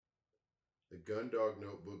The Gundog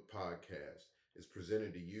Notebook Podcast is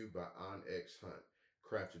presented to you by OnX Hunt,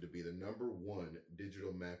 crafted to be the number one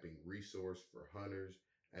digital mapping resource for hunters,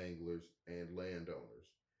 anglers, and landowners.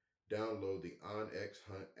 Download the OnX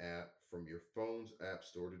Hunt app from your phone's app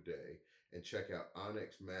store today and check out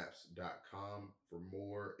onxmaps.com for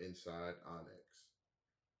more inside OnX.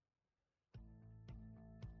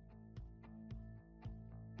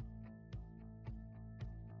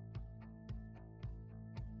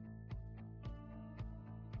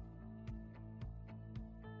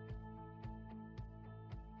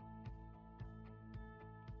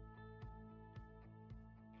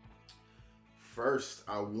 First,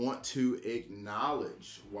 I want to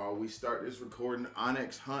acknowledge while we start this recording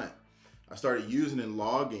Onyx Hunt. I started using and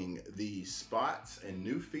logging the spots and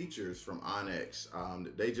new features from Onyx.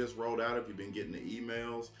 They just rolled out. If you've been getting the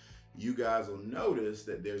emails, you guys will notice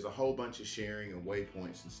that there's a whole bunch of sharing and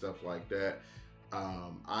waypoints and stuff like that.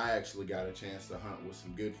 I actually got a chance to hunt with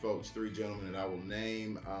some good folks, three gentlemen that I will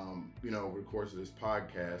name, over the course of this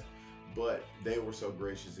podcast. But they were so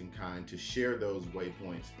gracious and kind to share those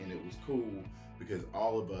waypoints, and it was cool because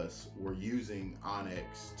all of us were using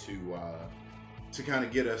Onyx to kind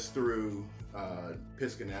of get us through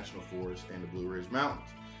Pisgah National Forest and the Blue Ridge Mountains.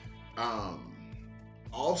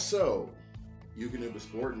 Also, Eukanuba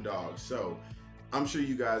Sporting Dogs. So I'm sure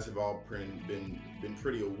you guys have all been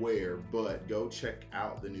pretty aware, but go check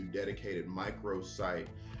out the new dedicated micro site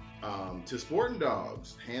to sporting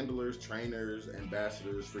dogs, handlers, trainers,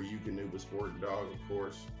 ambassadors for Eukanuba Sporting Dogs, of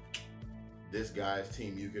course. This guy's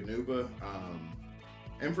Team Eukanuba,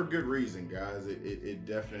 and for good reason, guys. It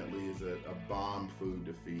definitely is a bomb food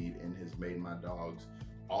to feed and has made my dogs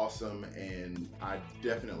awesome, and I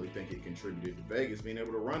definitely think it contributed to Vegas being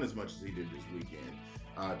able to run as much as he did this weekend.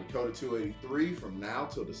 Dakota 283 from now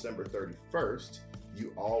till December 31st,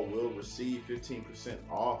 you all will receive 15%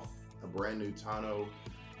 off a brand new Tonneau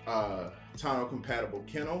compatible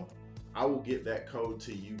kennel. I will get that code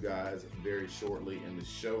to you guys very shortly in the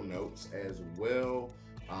show notes as well.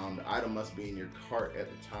 The item must be in your cart at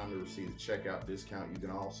the time to receive the checkout discount. You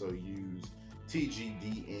can also use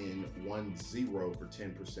TGDN 10 for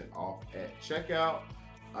 10% off at checkout.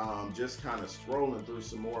 Just kind of scrolling through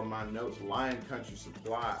some more of my notes. Lion Country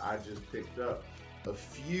Supply, I just picked up a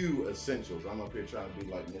few essentials. I'm up here trying to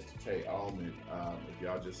be like Mr. Tay Allman. If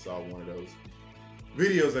y'all just saw one of those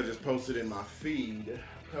videos I just posted in my feed, a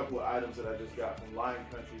couple of items that I just got from Lion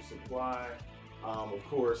Country Supply. Of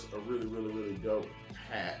course, a really dope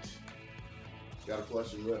hat. Got a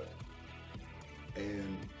flush and lip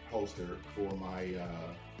and holster for my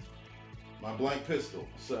blank pistol.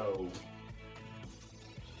 So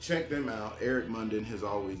check them out. Eric Munden has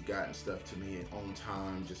always gotten stuff to me on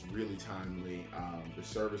time, just really timely. The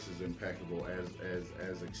service is impeccable as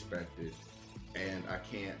expected, and I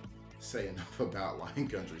can't say enough about Lion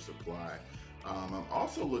Country Supply. I'm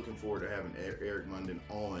also looking forward to having Eric Munden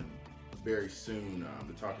on very soon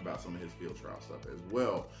to talk about some of his field trial stuff as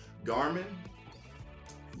well. Garmin,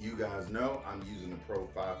 you guys know I'm using the Pro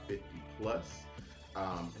 550 Plus,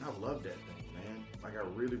 and I love that thing, man. Like, I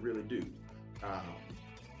really do. I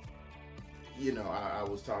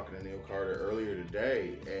was talking to Neil Carter earlier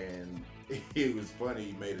today, and it was funny.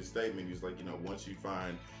 He made a statement. He was like, once you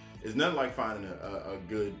find, it's nothing like finding a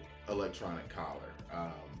good electronic collar.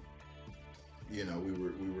 We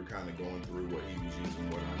were kind of going through what he was using,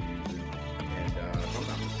 what I'm using, and if I'm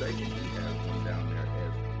not mistaken, he has one down there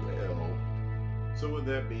as well. So with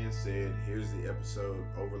that being said, here's the episode,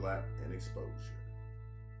 Overlap and Exposure.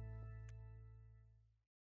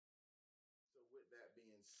 So with that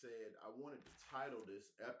being said, I wanted to title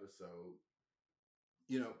this episode,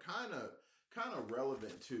 kind of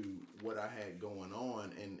relevant to what I had going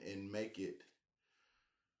on, and make it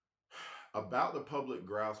about the public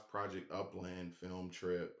grouse project upland film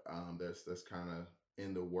trip. That's kind of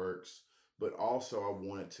in the works, but also I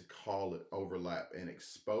wanted to call it Overlap and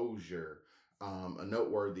Exposure, a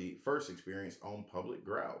noteworthy first experience on public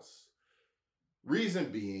grouse. Reason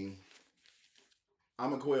being,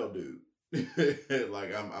 I'm a quail dude.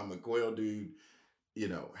 Like, I'm a quail dude,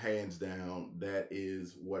 hands down. That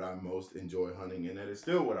is what I most enjoy hunting, and that is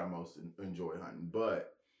still what I most enjoy hunting.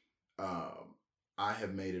 But I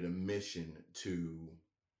have made it a mission to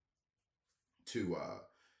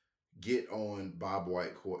get on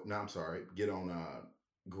get on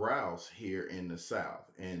grouse here in the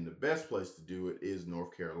South, and the best place to do it is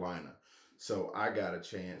North Carolina. So I got a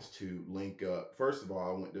chance to link up. First of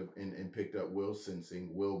all, I went to and picked up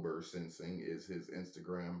Wilbur Sensing is his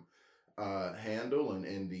Instagram handle,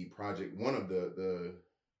 and the project, one of the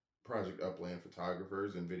Project Upland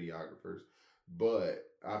photographers and videographers but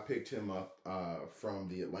I picked him up from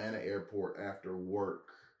the Atlanta airport after work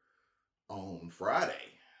on Friday.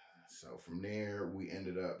 So from there, we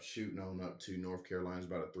ended up shooting on up to North Carolina. It's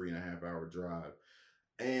about a 3.5 hour drive.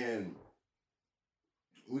 And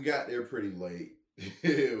we got there pretty late.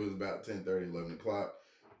 It was about 10:30, 11 o'clock.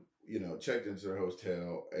 Checked into the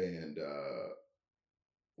hotel and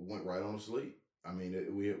went right on to sleep. I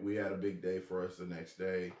mean, we had a big day for us the next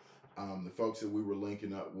day. The folks that we were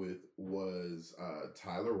linking up with was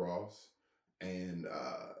Tyler Ross and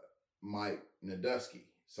Mike Nadusky.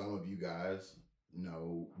 Some of you guys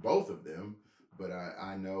know both of them, but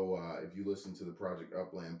I know if you listen to the Project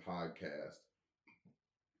Upland podcast,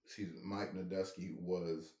 excuse me, Mike Nadusky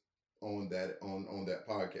was on that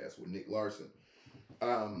podcast with Nick Larson.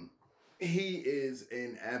 Um, he is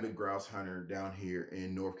an avid grouse hunter down here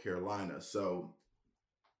in North Carolina. So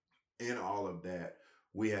in all of that,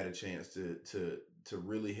 we had a chance to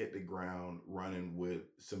really hit the ground running with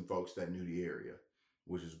some folks that knew the area,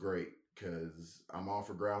 which is great because I'm all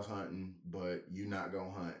for grouse hunting, but you not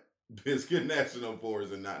gonna hunt Biscuit National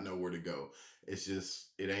Forest and not know where to go. It's just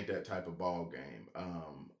it ain't that type of ball game.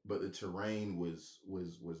 But the terrain was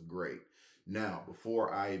great. Now,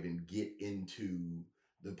 before I even get into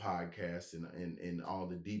the podcast and all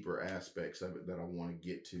the deeper aspects of it that I want to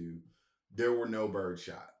get to, there were no birds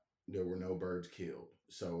shot. There were no birds killed.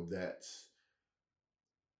 So that's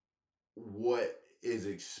what is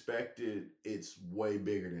expected. It's way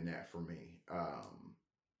bigger than that for me.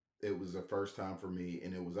 It was the first time for me,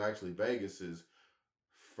 and it was actually Vegas's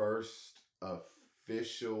first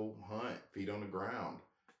official hunt, feet on the ground.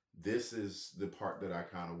 This is the part that I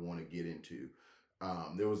kind of want to get into.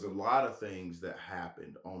 There was a lot of things that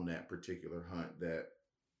happened on that particular hunt that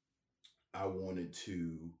I wanted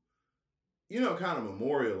to, kind of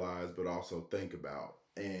memorialize, but also think about.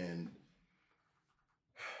 And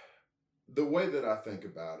the way that I think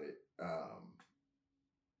about it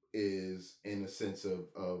is in a sense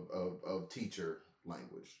of teacher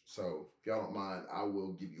language. So if y'all don't mind, I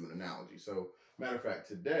will give you an analogy. So matter of fact,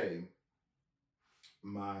 today,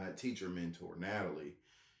 my teacher mentor, Natalie,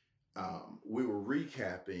 we were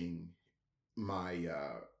recapping my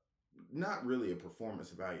not really a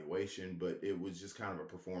performance evaluation, but it was just kind of a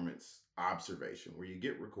performance observation where you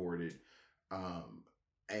get recorded,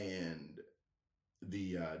 and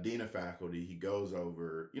the dean of faculty, he goes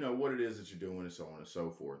over what it is that you're doing and so on and so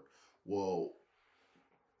forth. Well,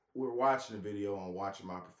 we're watching the video on watching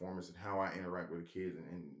my performance and how I interact with the kids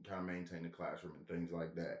and kind of maintain the classroom and things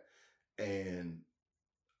like that. And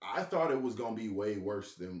I thought it was going to be way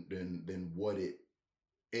worse than what it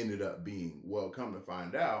ended up being. Well, come to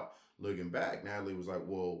find out, looking back, Natalie was like,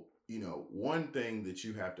 well, one thing that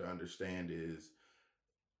you have to understand is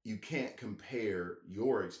you can't compare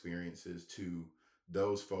your experiences to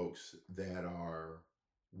those folks that are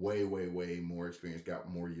way, way, way more experienced, got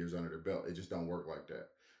more years under their belt. It just don't work like that.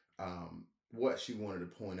 What she wanted to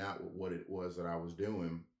point out with what it was that I was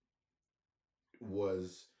doing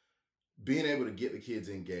was being able to get the kids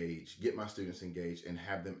engaged, get my students engaged, and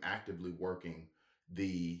have them actively working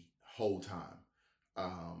the whole time.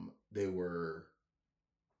 They were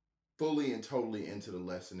fully and totally into the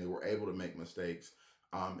lesson. They were able to make mistakes,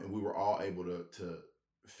 and we were all able to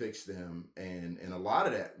fix them. And a lot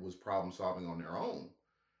of that was problem solving on their own.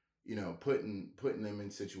 Putting them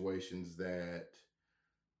in situations that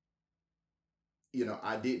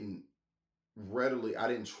I didn't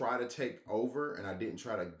try to take over, and I didn't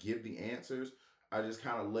try to give the answers. I just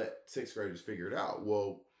kind of let sixth graders figure it out.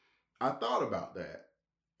 Well, I thought about that,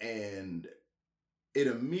 and it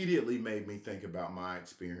immediately made me think about my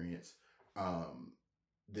experience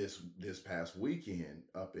this past weekend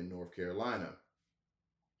up in North Carolina.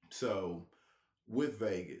 So with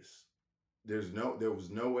Vegas, there was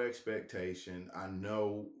no expectation. I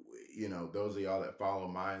know, those of y'all that follow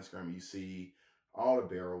my Instagram, you see all the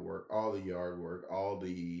barrel work, all the yard work, all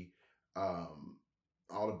the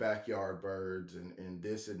backyard birds and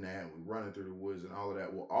this and that. We running through the woods and all of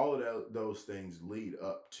that. Well, all of those things lead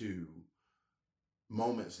up to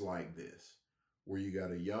moments like this, where you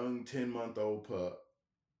got a young 10-month-old pup.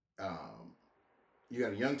 You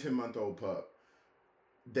got a young 10-month-old pup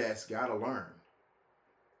that's got to learn.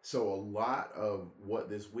 So a lot of what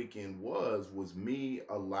this weekend was me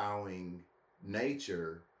allowing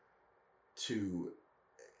nature to,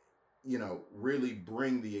 really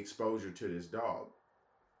bring the exposure to this dog.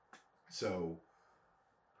 So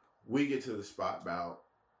we get to the spot about,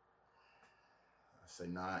 I say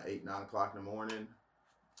 9 o'clock in the morning.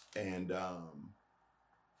 And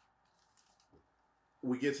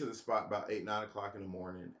we get to the spot about 9 o'clock in the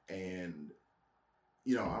morning, and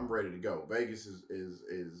I'm ready to go. Vegas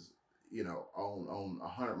is on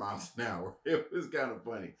 100 miles an hour. It was kind of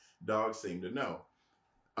funny. Dogs seem to know.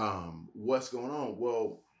 What's going on?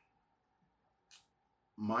 Well,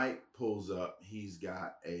 Mike pulls up. He's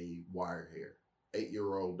got a wire hair,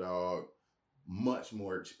 8-year-old dog, much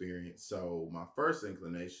more experience. So my first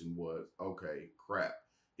inclination was, okay, crap.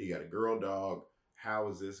 He got a girl dog. How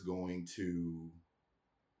is this going to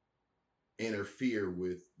interfere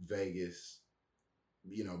with Vegas?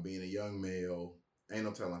 Being a young male, ain't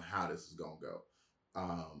no telling how this is gonna go.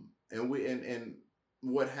 And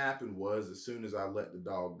what happened was, as soon as I let the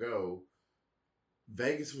dog go,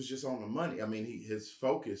 Vegas was just on the money. I mean, his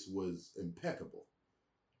focus was impeccable,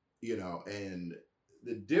 and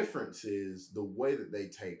the difference is the way that they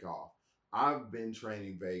take off. I've been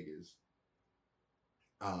training Vegas.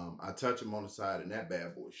 I touch him on the side, and that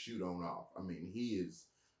bad boy shoot on off. I mean, he is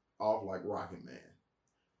off like Rocket Man,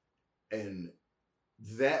 and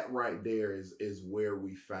that right there is where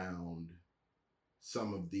we found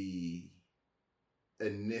some of the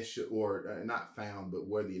initial, or not found, but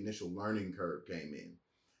where the initial learning curve came in.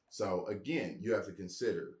 So again, you have to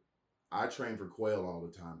consider, I train for quail all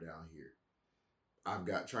the time down here. I've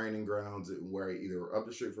got training grounds where either up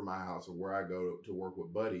the street from my house or where I go to work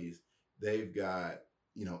with buddies. They've got,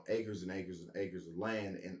 acres and acres and acres of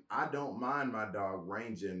land. And I don't mind my dog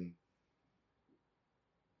ranging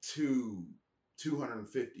to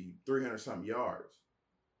 250, 300 something yards.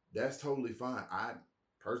 That's totally fine. I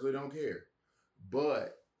personally don't care.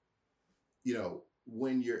 But,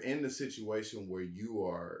 when you're in the situation where you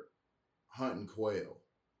are hunting quail,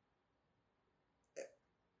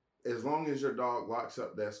 as long as your dog locks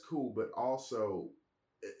up, that's cool. But also,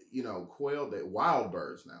 quail, that wild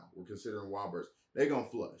birds, now we're considering wild birds, they're going to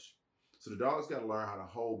flush. So the dog's got to learn how to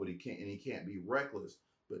hold, but he can't be reckless.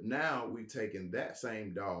 But now we've taken that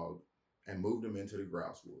same dog and moved him into the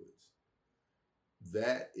grouse woods.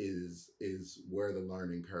 That is where the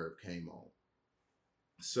learning curve came on.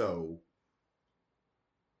 So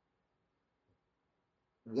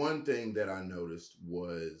one thing that I noticed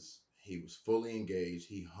was he was fully engaged.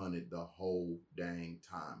 He hunted the whole dang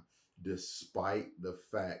time, despite the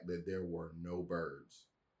fact that there were no birds.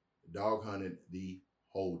 The dog hunted the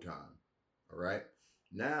whole time. All right.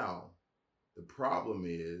 Now, the problem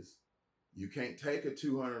is you can't take a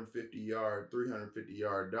 250 yard, 350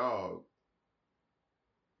 yard dog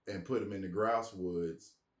and put him in the grouse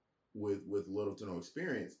woods with little to no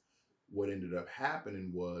experience. What ended up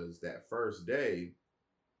happening was that first day,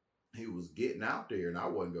 he was getting out there and I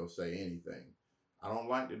wasn't going to say anything. I don't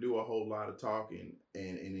like to do a whole lot of talking.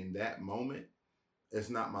 And in that moment, it's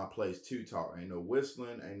not my place to talk. Ain't no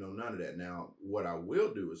whistling, ain't no none of that. Now, what I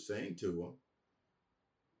will do is sing to him.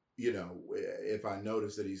 If I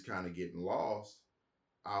notice that he's kind of getting lost,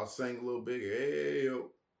 I'll sing a little bigger, hey,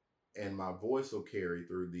 and my voice will carry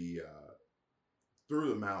through the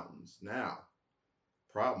mountains. Now,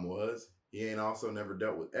 problem was he ain't also never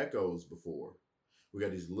dealt with echoes before. We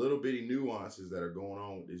got these little bitty nuances that are going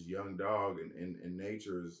on with this young dog, and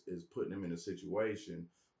nature is putting him in a situation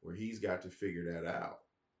where he's got to figure that out.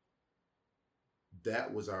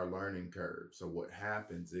 That was our learning curve. So what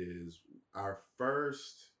happens is our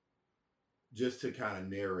first, just to kind of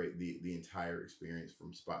narrate the entire experience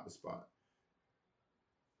from spot to spot.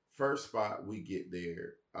 First spot, we get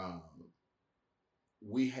there.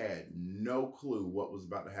 We had no clue what was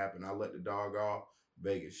about to happen. I let the dog off.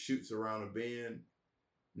 Vegas shoots around a bend.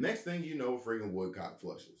 Next thing you know, freaking woodcock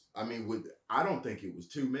flushes. I mean, I don't think it was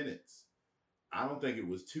 2 minutes. I don't think it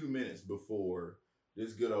was 2 minutes before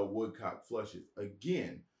this good old woodcock flushes.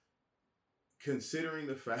 Again, considering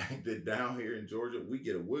the fact that down here in Georgia, we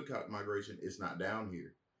get a woodcock migration, it's not down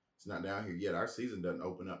here. It's not down here yet. Our season doesn't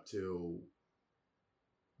open up till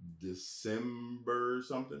December or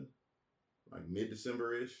something, like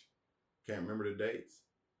mid-December-ish. Can't remember the dates.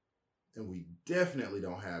 And we definitely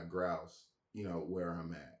don't have grouse, where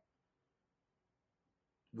I'm at.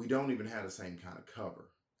 We don't even have the same kind of cover.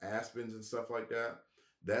 Aspens and stuff like that,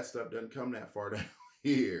 that stuff doesn't come that far down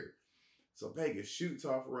here. So Vegas shoots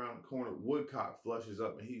off around the corner. Woodcock flushes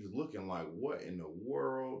up and he's looking like, what in the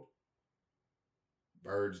world?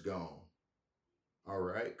 Bird's gone. All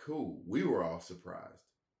right, cool. We were all surprised.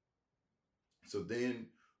 So then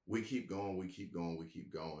we keep going.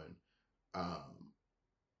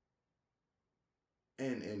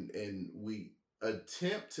 And we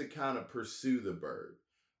attempt to kind of pursue the bird.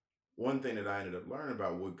 One thing that I ended up learning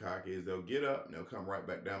about woodcock is they'll get up and they'll come right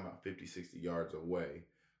back down about 50, 60 yards away.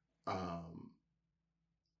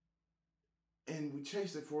 And we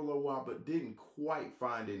chased it for a little while, but didn't quite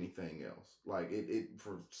find anything else. Like it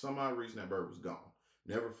for some odd reason, that bird was gone.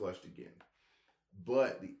 Never flushed again.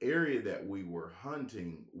 But the area that we were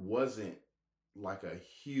hunting wasn't like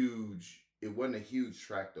it wasn't a huge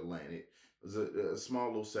tract of land. It was a small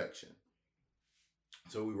little section.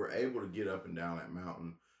 So we were able to get up and down that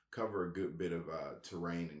mountain, cover a good bit of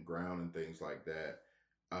terrain and ground and things like that.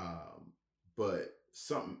 But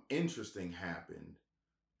something interesting happened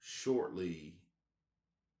shortly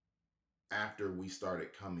after we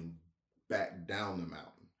started coming back down the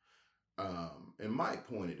mountain. And Mike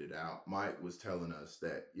pointed it out. Mike was telling us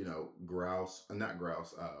that, not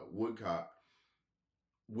grouse, woodcock,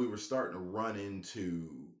 we were starting to run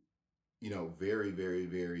into, very, very,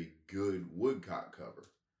 very good woodcock cover.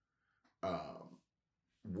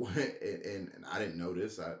 And I didn't know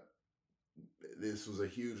this. This was a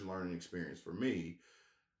huge learning experience for me.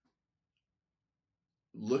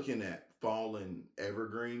 Looking at fallen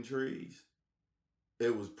evergreen trees,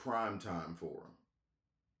 it was prime time for them.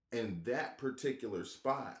 In that particular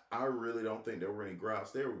spot, I really don't think there were any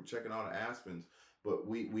grouse. They were checking all the aspens, but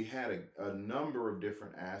we had a number of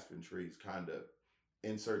different aspen trees kind of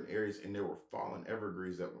in certain areas, and there were fallen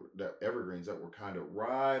evergreens that were kind of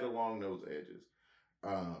right along those edges.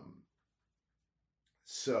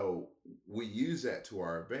 So we use that to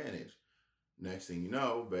our advantage. Next thing you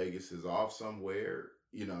know, Vegas is off somewhere,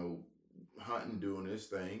 hunting, doing this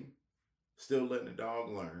thing, still letting the dog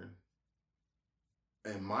learn.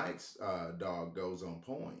 And Mike's dog goes on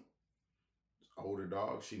point. Older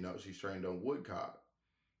dog, she knows she's trained on woodcock.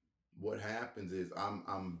 What happens is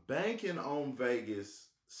I'm banking on Vegas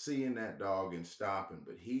seeing that dog and stopping,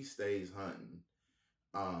 but he stays hunting.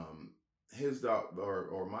 His dog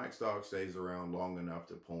or Mike's dog stays around long enough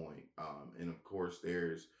to point. And of course,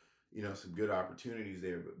 there's some good opportunities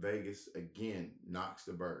there, but Vegas again knocks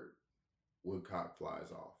the bird. Woodcock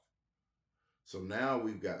flies off. So now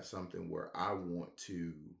we've got something where I want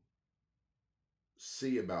to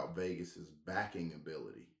see about Vegas's backing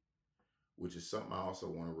ability, which is something I also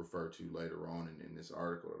want to refer to later on in this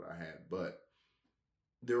article that I had. But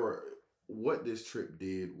what this trip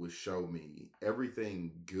did was show me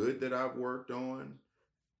everything good that I've worked on,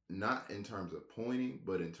 not in terms of pointing,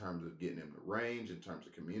 but in terms of getting in the range, in terms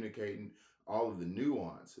of communicating, all of the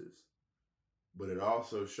nuances. But it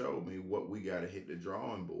also showed me what we got to hit the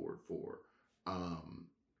drawing board for.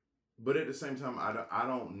 But at the same time, I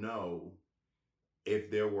don't know if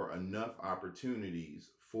there were enough opportunities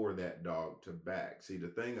for that dog to back. See, the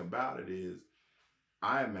thing about it is,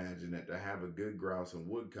 I imagine that to have a good grouse and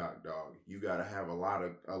woodcock dog, you got to have a lot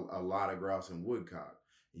of grouse and woodcock.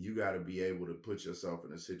 You got to be able to put yourself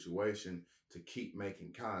in a situation to keep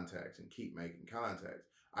making contacts and keep making contacts.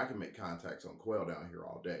 I can make contacts on quail down here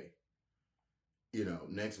all day.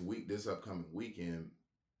 Next week, this upcoming weekend,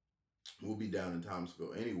 we'll be down in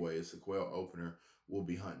Thomasville anyway. It's a quail opener. We'll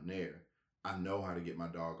be hunting there. I know how to get my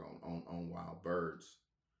dog on wild birds.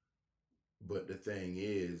 But the thing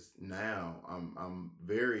is, now I'm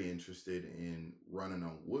very interested in running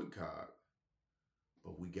on woodcock,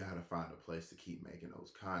 but we gotta find a place to keep making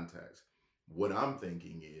those contacts. What I'm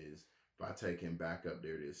thinking is, if I take him back up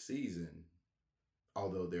there this season,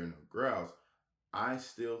 although there are no grouse, I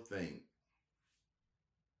still think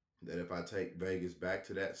that if I take Vegas back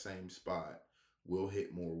to that same spot, we'll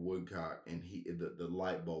hit more woodcock, and the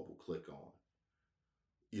light bulb will click on.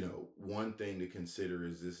 One thing to consider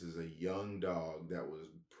is this is a young dog that was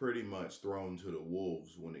pretty much thrown to the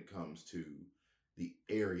wolves when it comes to the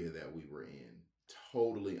area that we were in.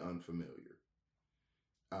 Totally unfamiliar.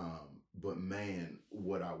 But man,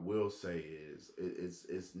 what I will say is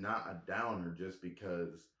it's not a downer just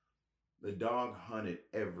because the dog hunted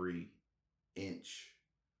every inch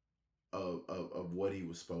of what he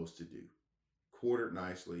was supposed to do. Quartered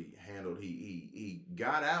nicely, handled. He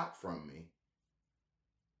got out from me,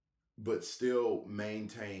 but still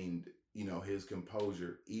maintained, his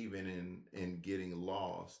composure even in getting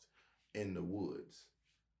lost in the woods.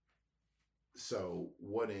 So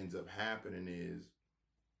what ends up happening is,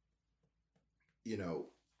 you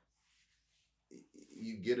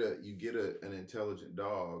get an intelligent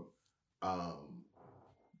dog,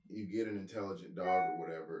 you get an intelligent dog or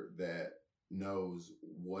whatever that knows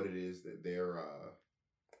what it is that they're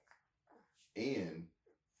in,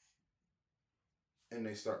 and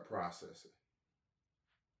they start processing.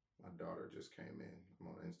 My daughter just came in. I'm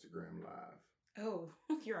on Instagram Live. Oh,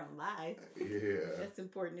 you're on live. Yeah. That's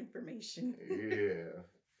important information. Yeah.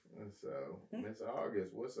 So, Miss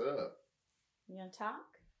August, what's up? You gonna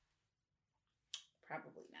talk?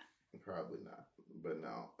 Probably not. Probably not. But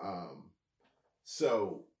no.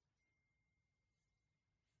 So,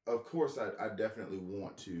 of course, I definitely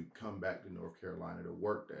want to come back to North Carolina to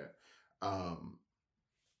work that.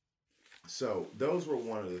 So those were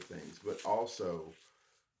one of the things, but also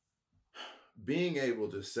being able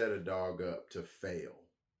to set a dog up to fail.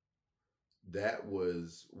 That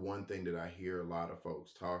was one thing that I hear a lot of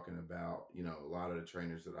folks talking about, a lot of the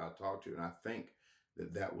trainers that I talk to, and I think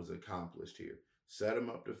that that was accomplished here. Set him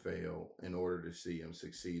up to fail in order to see him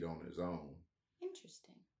succeed on his own.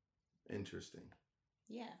 Interesting. Interesting.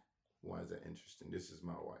 Yeah. Why is that interesting? This is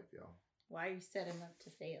my wife, y'all. Why you set him up to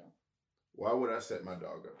fail? Why would I set my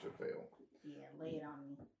dog up to fail? Yeah, lay it on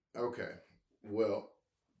me. Okay. Well,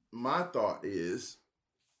 my thought is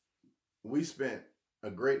we spent a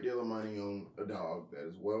great deal of money on a dog that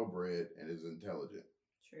is well bred and is intelligent.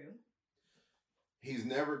 True. He's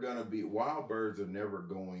never going to be, wild birds are never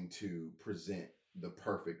going to present the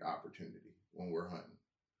perfect opportunity when we're hunting.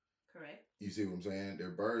 Correct. You see what I'm saying?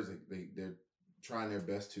 They're birds, they're trying their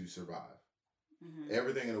best to survive. Mm-hmm.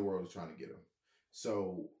 Everything in the world is trying to get them.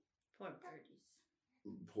 So, poor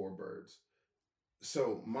birdies. Poor birds.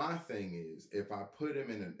 So my thing is, if I put him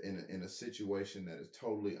in a situation that is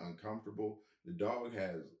totally uncomfortable, the dog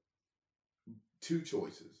has two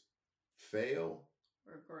choices: fail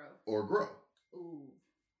or grow. Ooh.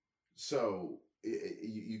 So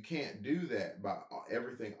you can't do that by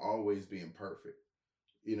everything always being perfect.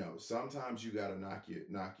 Sometimes you got to knock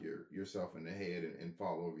yourself in the head and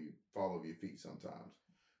fall over your feet sometimes.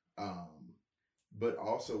 But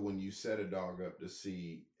also when you set a dog up to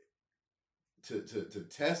see to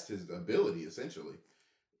test his ability, essentially.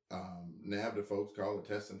 Nav, the folks call it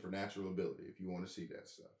testing for natural ability, if you want to see that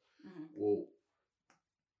stuff. Mm-hmm. Well,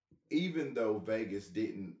 even though Vegas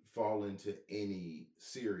didn't fall into any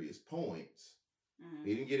serious points, mm-hmm.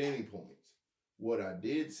 he didn't get any points. What I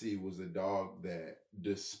did see was a dog that,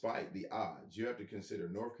 despite the odds, you have to consider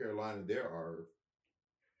North Carolina, there are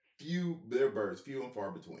birds, few and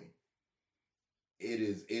far between. It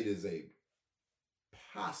is a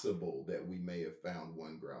possible that we may have found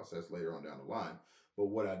one grouse. That's later on down the line. But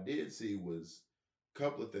what I did see was a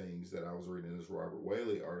couple of things that I was reading in this Robert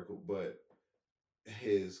Whaley article, but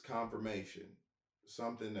his confirmation,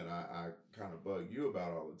 something that I kind of bug you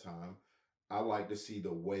about all the time. I like to see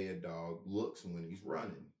the way a dog looks when he's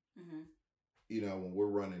running. Mm-hmm. When we're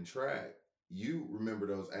running track, you remember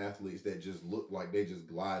those athletes that just look like they just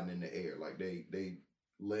gliding in the air, like they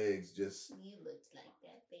legs just. You looked like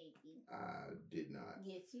that, baby. I did not.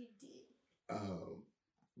 Yes, you did.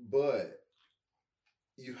 But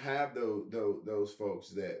you have those folks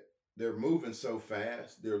that they're moving so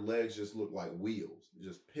fast, their legs just look like wheels,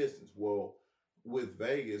 just pistons. Well, with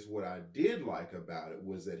Vegas, what I did like about it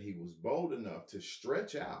was that he was bold enough to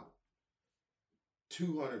stretch out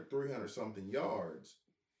 200, 300 something yards,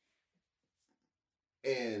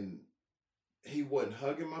 and he wasn't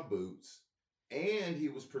hugging my boots, and he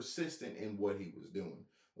was persistent in what he was doing.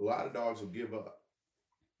 A lot of dogs will give up.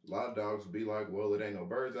 A lot of dogs will be like, well, it ain't no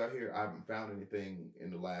birds out here. I haven't found anything in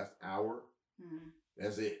the last hour. Mm-hmm.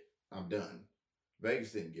 That's it. I'm done.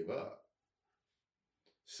 Vegas didn't give up.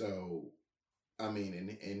 So, I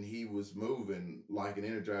mean, and he was moving like an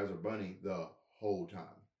Energizer bunny the whole time.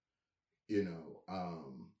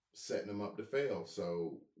 Setting him up to fail.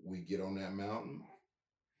 So we get on that mountain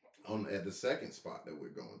at the second spot that we're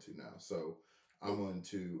going to now. So I'm on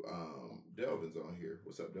to Delvin's on here.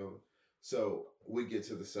 What's up, Delvin? So we get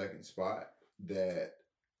to the second spot that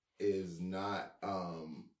is not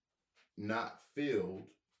filled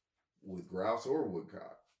with grouse or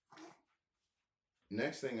woodcock.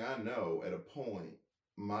 Next thing I know, at a point,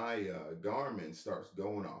 my Garmin starts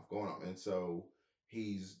going off, and so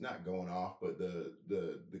he's not going off, but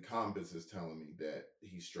the compass is telling me that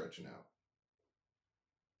he's stretching out.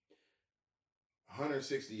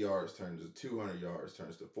 160 yards turns to 200 yards,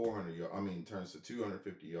 turns to 400 yards. Turns to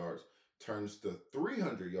 250 yards, turns to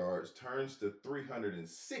 300 yards, turns to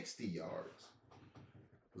 360 yards.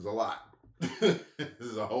 It was a lot. This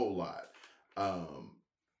is a whole lot.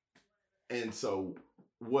 And so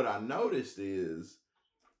what I noticed is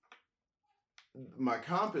my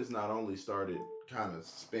compass not only started kind of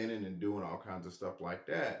spinning and doing all kinds of stuff like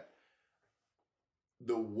that,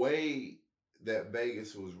 the way that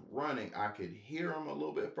Vegas was running, I could hear him a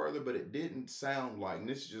little bit further, but it didn't sound like, and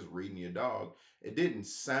this is just reading your dog, it didn't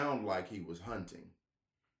sound like he was hunting.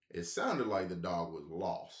 It sounded like the dog was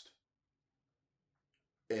lost.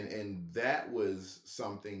 And that was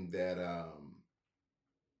something that I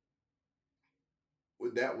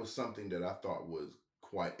thought was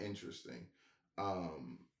quite interesting.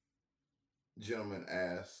 Gentleman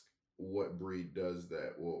asked, what breed does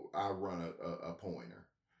that? Well, I run a pointer.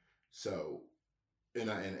 So, and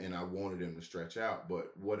I wanted him to stretch out,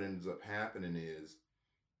 but what ends up happening is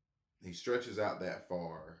he stretches out that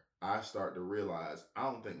far, I start to realize I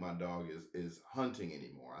don't think my dog is hunting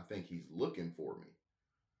anymore. I think he's looking for me.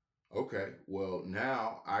 Okay, well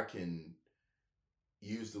now I can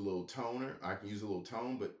use the little toner. I can use a little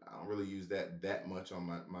tone, but I don't really use that much on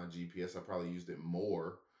my GPS. I probably used it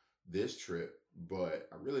more this trip, but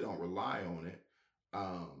I really don't rely on it.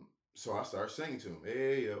 So I start singing to him,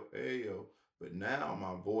 hey yo, hey yo. But now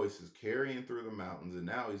my voice is carrying through the mountains, and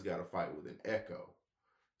now he's got to fight with an echo.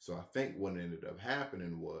 So I think what ended up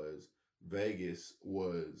happening was Vegas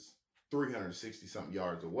was 360 something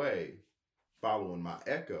yards away, following my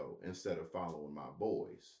echo instead of following my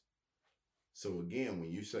voice. So again,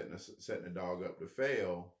 when you setting a dog up to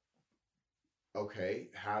fail, okay,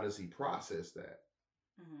 how does he process that?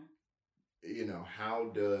 Mm-hmm. How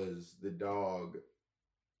does the dog,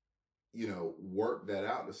 work that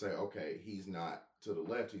out to say, okay, he's not to the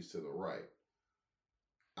left, he's to the right.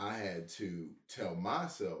 I had to tell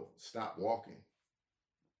myself, stop walking.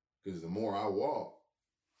 Because the more I walk,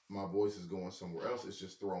 my voice is going somewhere else. It's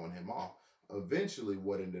just throwing him off. Eventually,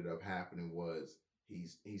 what ended up happening was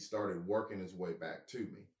he started working his way back to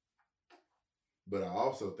me. But I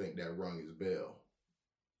also think that rung his bell.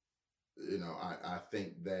 I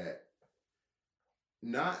think that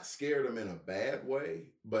not scared him in a bad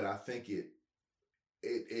way, but I think it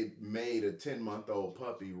made a 10-month-old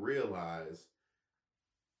puppy realize,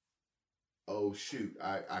 oh shoot,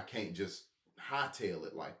 I can't just hightail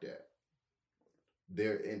it like that.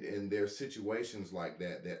 There's situations like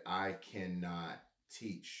that I cannot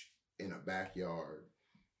teach in a backyard.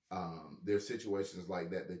 There's situations like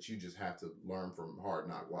that you just have to learn from Hard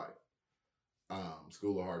Knock Life,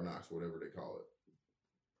 School of Hard Knocks, whatever they call it.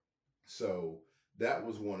 So that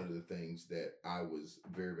was one of the things that I was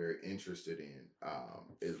very, very interested in.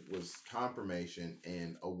 It was confirmation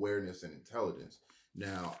and awareness and intelligence.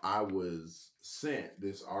 Now, I was sent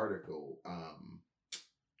this article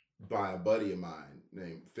by a buddy of mine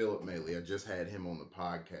named Philip Maley. I just had him on the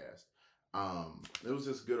podcast. It was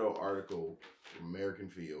this good old article from American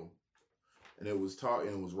Field, and it was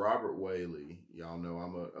Robert Whaley. Y'all know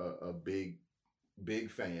I'm a big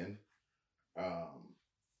fan.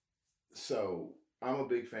 So I'm a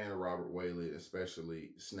big fan of Robert Whaley,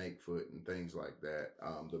 especially Snakefoot and things like that.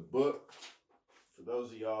 The book, for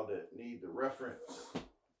those of y'all that need the reference,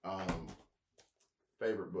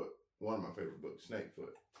 favorite book, one of my favorite books,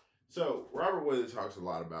 Snakefoot. So Robert Whaley talks a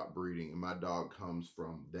lot about breeding, and my dog comes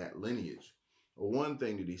from that lineage. Well, one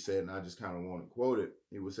thing that he said, and I just kind of want to quote it,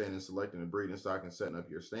 he was saying, in selecting a breeding stock and setting up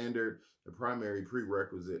your standard, the primary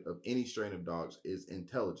prerequisite of any strain of dogs is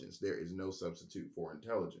intelligence. There is no substitute for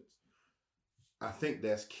intelligence. I think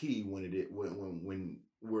that's key when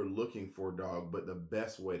we're looking for a dog, but the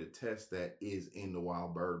best way to test that is in the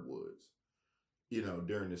wild bird woods.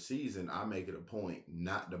 During the season, I make it a point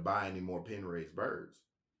not to buy any more pen raised birds.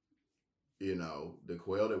 The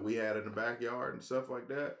quail that we had in the backyard and stuff like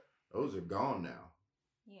that, those are gone now.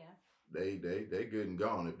 Yeah. They good and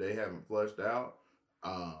gone. If they haven't flushed out,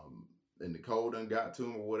 and the cold done got to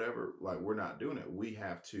them or whatever, like, we're not doing it. We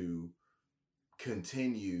have to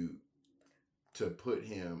continue to put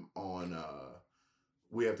him on,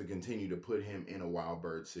 we have to continue to put him in a wild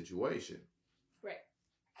bird situation. Right.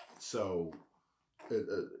 So,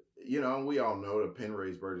 we all know the pen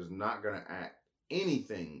raised bird is not going to act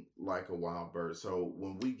anything like a wild bird. So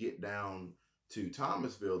when we get down to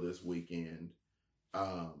Thomasville this weekend,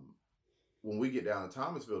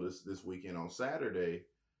 this weekend on Saturday,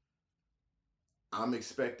 I'm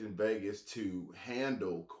expecting Vegas to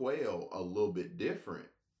handle quail a little bit different.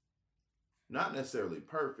 Not necessarily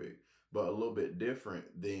perfect, but a little bit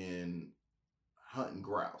different than hunting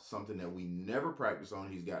grouse, something that we never practice on.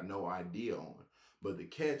 He's got no idea on. But the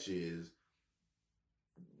catch is,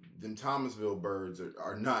 them Thomasville birds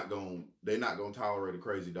are not going to tolerate a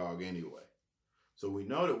crazy dog anyway. So we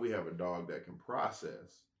know that we have a dog that can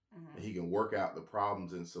process, and he can work out the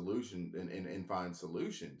problems and solutions and find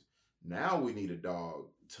solutions. Now we need a dog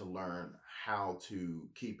to learn how to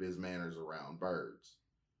keep his manners around birds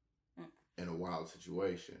in a wild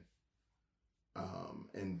situation.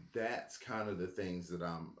 And that's kind of the things that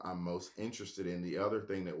I'm most interested in. The other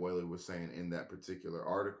thing that Whaley was saying in that particular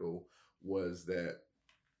article was that,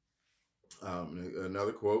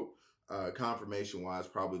 another quote, confirmation wise,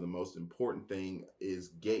 probably the most important thing is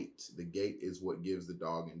gait. The gait is what gives the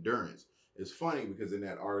dog endurance. It's funny because in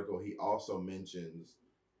that article, he also mentions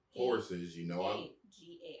horses, Gait.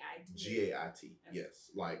 G-A-I-T. Yes.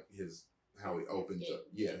 Like how he opens up.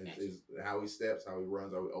 Yeah. How he steps, how he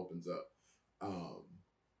runs, how he opens up.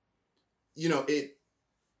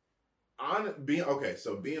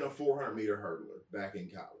 Being a 400 meter hurdler back in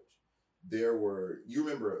college, there were, you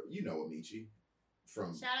remember, Amici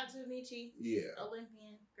from. Shout out to Michi. Yeah.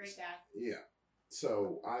 Olympian, great guy. Yeah.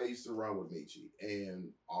 So I used to run with Michi and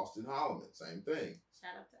Austin Holloman, same thing.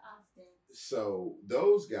 Shout out to Austin. So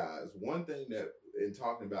those guys, one thing that in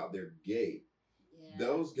talking about their gait,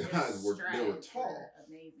 those guys were tall.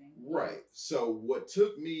 Amazing. Right. So what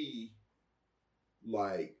took me,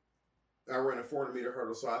 like, I ran a 400-meter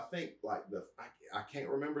hurdle, so I think like I can't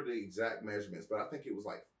remember the exact measurements, but I think it was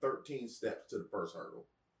like 13 steps to the first hurdle.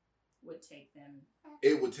 It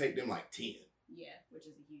would take them like 10. Yeah, which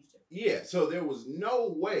is a huge difference. Yeah, so there was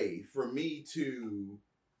no way for me to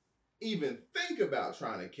even think about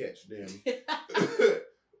trying to catch them.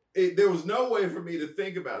 There was no way for me to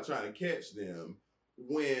think about trying to catch them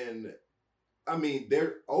when, I mean,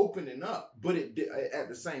 they're opening up, but at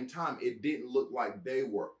the same time, it didn't look like they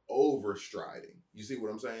were overstriding. You see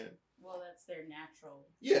what I'm saying? Well, that's their natural.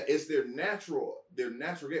 Yeah, it's their natural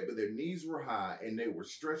gait, but their knees were high and they were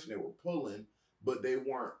stretching, they were pulling, but they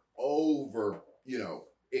weren't over,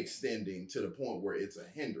 extending to the point where it's a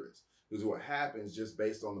hindrance. Because what happens just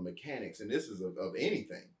based on the mechanics, and this is of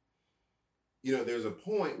anything, there's a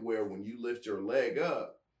point where when you lift your leg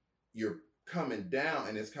up, you're coming down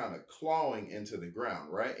and it's kind of clawing into the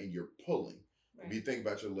ground, right? And you're pulling. Right. If you think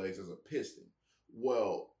about your legs as a piston.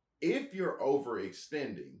 Well, if you're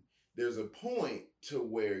overextending, there's a point to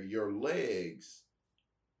where your legs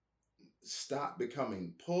stop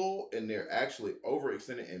becoming pull and they're actually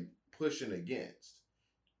overextended and pushing against.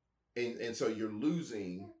 And so you're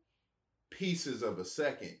losing pieces of a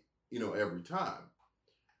second, every time.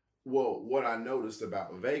 Well, what I noticed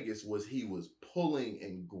about Vegas was he was pulling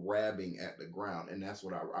and grabbing at the ground. And that's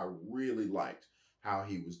what I really liked, how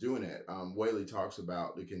he was doing that. Whaley talks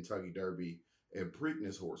about the Kentucky Derby and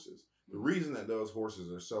Preakness horses. The reason that those horses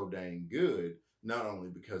are so dang good, not only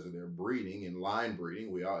because of their breeding and line breeding,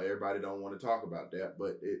 everybody don't want to talk about that,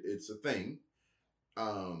 but it's a thing.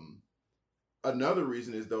 Another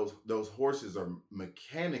reason is those horses are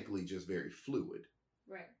mechanically just very fluid.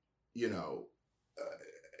 Right.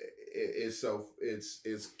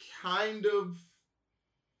 It's kind of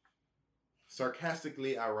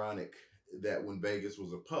sarcastically ironic that when Vegas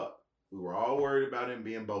was a pup, we were all worried about him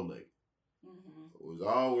being bow-legged. Mm-hmm. We was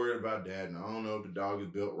all worried about that, and I don't know if the dog is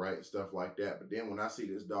built right and stuff like that. But then when I see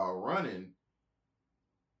this dog running,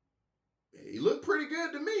 he looked pretty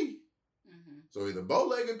good to me. Mm-hmm. So either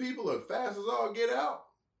bow-legged people are fast as all get out,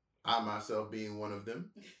 I myself being one of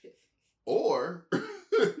them, or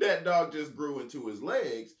that dog just grew into his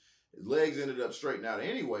legs. His legs ended up straightened out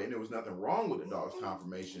anyway, and there was nothing wrong with the dog's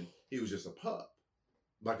conformation. He was just a pup,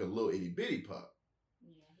 like a little itty-bitty pup.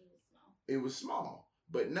 Yeah, he was small. It was small.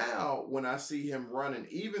 But now, when I see him running,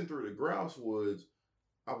 even through the grouse woods,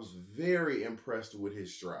 I was very impressed with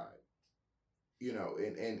his stride.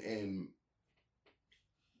 And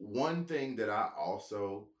one thing that I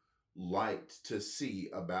also liked to see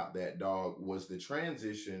about that dog was the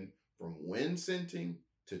transition from wind scenting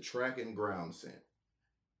to track and ground scent,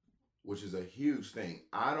 which is a huge thing.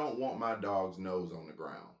 I don't want my dog's nose on the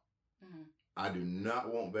ground. Mm-hmm. I do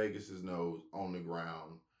not want Vegas's nose on the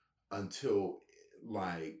ground until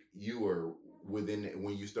you are within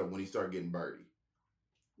when he start getting birdie.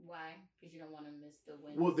 Why? Because you don't want to miss the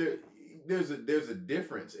wind. Well, there's a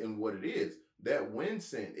difference in what it is. That wind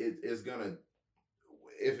scent is gonna,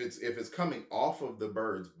 if it's coming off of the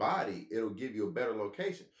bird's body, it'll give you a better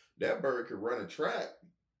location. That bird could run a track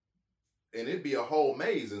and it'd be a whole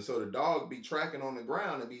maze, and so the dog be tracking on the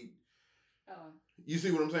ground and be. You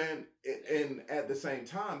see what I'm saying? And at the same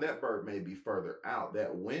time, that bird may be further out.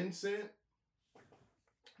 That wind scent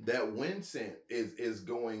is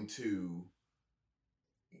going to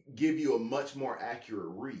give you a much more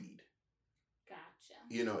accurate read.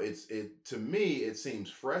 Gotcha. To me, it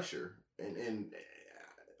seems fresher. And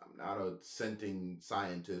I'm not a scenting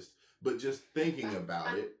scientist, but just thinking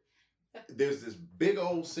about it, there's this big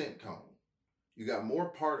old scent cone. You got more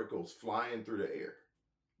particles flying through the air.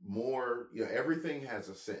 More, everything has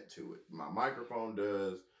a scent to it. My microphone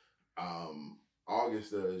does,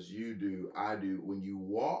 August does, you do, I do. When you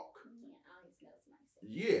walk, August knows my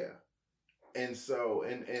scent. Yeah. And so,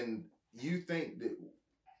 and you think that,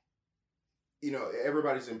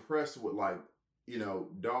 everybody's impressed with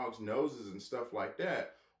dogs' noses and stuff like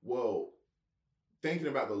that. Well, thinking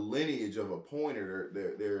about the lineage of a pointer,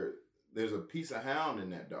 there's a piece of hound in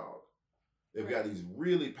that dog. They've got these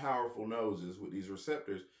really powerful noses with these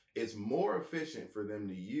receptors. It's more efficient for them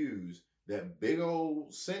to use that big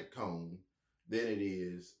old scent cone than it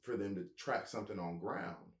is for them to track something on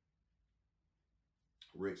ground.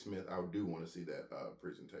 Rick Smith, I do want to see that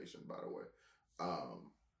presentation, by the way.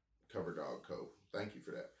 Cover Dog Co. Thank you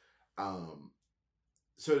for that.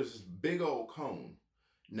 So there's this big old cone.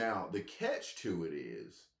 Now the catch to it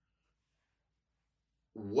is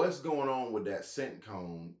what's going on with that scent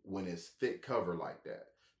cone when it's thick cover like that?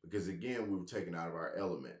 Because again, we were taken out of our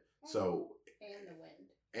element. So and the wind.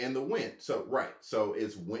 And the wind. So right. So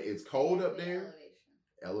it's cold up there.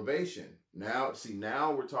 Elevation. Now, see,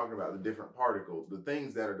 now we're talking about the different particles, the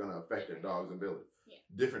things that are going to affect a dog's ability. Yeah.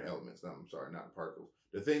 Different elements. I'm sorry, not particles.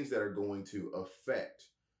 The things that are going to affect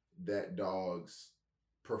that dog's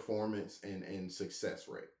performance and success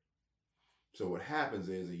rate. So what happens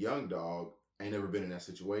is a young dog ain't never been in that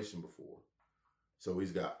situation before. So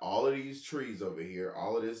he's got all of these trees over here,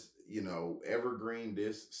 all of this, evergreen,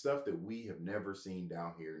 this stuff that we have never seen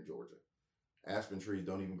down here in Georgia. Aspen trees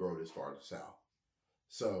don't even grow this far to the south.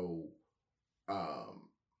 So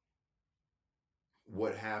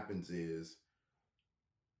what happens is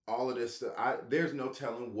all of this stuff, there's no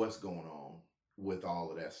telling what's going on with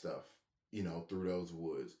all of that stuff, through those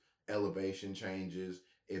woods. Elevation changes.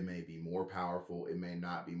 It may be more powerful. It may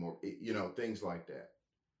not be more, things like that.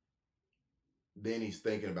 Then he's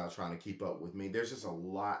thinking about trying to keep up with me. There's just a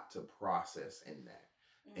lot to process in that.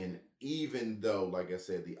 Mm-hmm. And even though, like I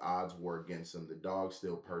said, the odds were against him, the dog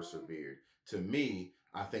still persevered. To me,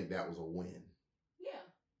 I think that was a win. Yeah,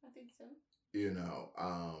 I think so.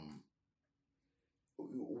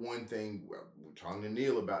 One thing, we're talking to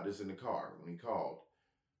Neil about this in the car when he called.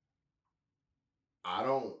 I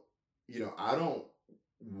don't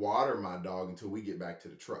water my dog until we get back to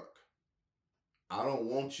the truck. I don't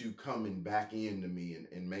want you coming back into me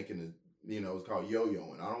and making it's called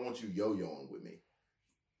yo-yoing. I don't want you yo-yoing with me.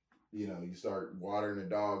 You start watering the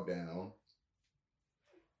dog down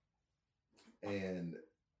and,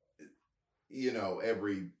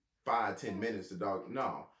 every 5-10 minutes, the dog,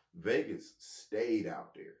 no, Vegas stayed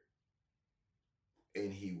out there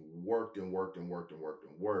and he worked and worked and worked and worked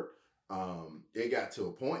and worked. It got to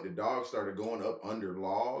a point the dog started going up under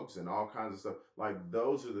logs and all kinds of stuff. Like,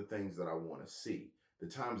 those are the things that I want to see. The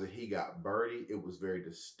times that he got birdie, it was very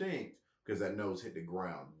distinct because that nose hit the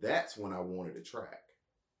ground. That's when I wanted to track.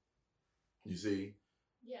 You see?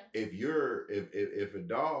 Yeah. If a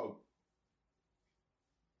dog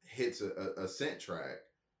hits a scent track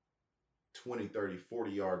 20, 30,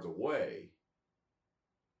 40 yards away,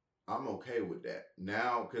 I'm okay with that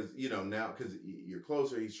now because you're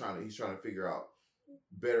closer. He's trying to figure out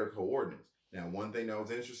better coordinates. Now, one thing that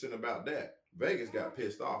was interesting about that, Vegas got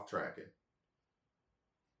pissed off tracking.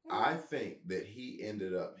 I think that he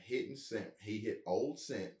ended up hitting scent. He hit old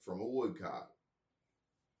scent from a woodcock.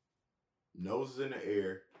 Nose is in the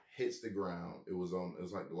air, hits the ground. It was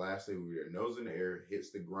like the last day we were there. Nose in the air,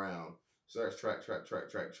 hits the ground, starts track,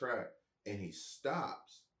 and he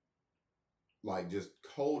stops. Like, just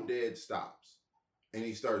cold dead stops. And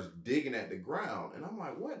he starts digging at the ground. And I'm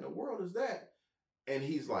like, what in the world is that? And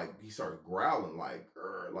he starts growling like,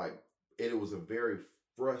 and it was a very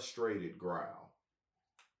frustrated growl.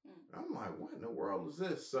 I'm like, what in the world is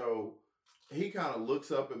this? So he kind of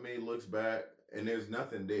looks up at me, looks back, and there's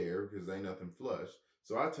nothing there because ain't nothing flush.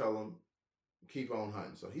 So I tell him, keep on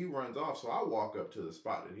hunting. So he runs off. So I walk up to the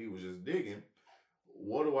spot that he was just digging.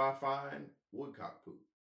 What do I find? Woodcock poop.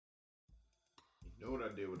 You know what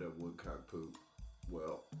I did with that woodcock poop?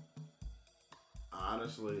 Well,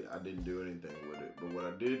 honestly, I didn't do anything with it. But what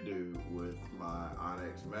I did do with my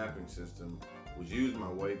Onyx mapping system was use my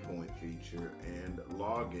waypoint feature and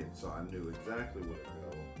log it so I knew exactly where to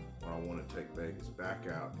go when I want to take Vegas back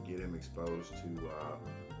out to get him exposed to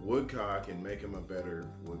woodcock and make him a better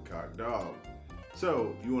woodcock dog.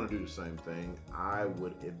 So if you want to do the same thing, I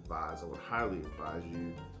would highly advise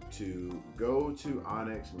you to go to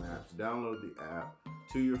Onyx Maps, download the app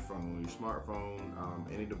to your phone, your smartphone,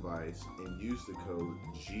 any device, and use the code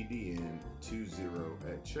GDN20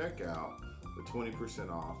 at checkout for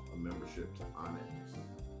 20% off a membership to Onyx.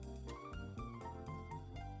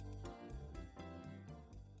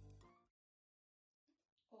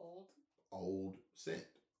 Old scent.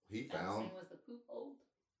 He found. Was the poop old?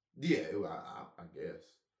 Yeah, I guess.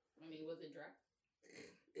 I mean, was it dry?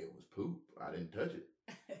 It was poop. I didn't touch it.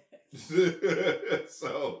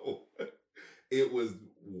 So it was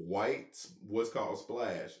white, what's called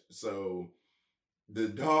splash. So the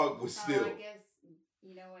dog was still. I guess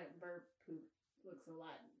you know what, bird poop looks a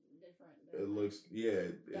lot different. It looks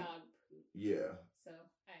dog poop. Yeah. So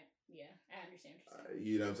I understand what you're saying.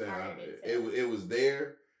 You know what I'm saying? It was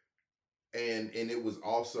there, and it was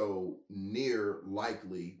also near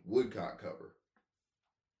likely woodcock cover.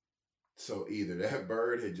 So either that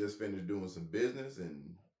bird had just finished doing some business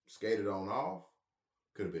and skated on off.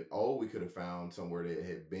 Could have been we could have found somewhere that it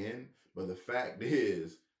had been. But the fact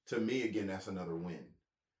is, to me, again, that's another win.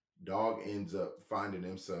 Dog ends up finding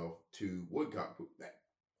himself to woodcock poop.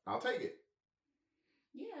 I'll take it.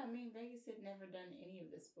 Yeah, I mean, Vegas had never done any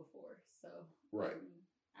of this before, so right.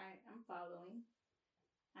 I'm following.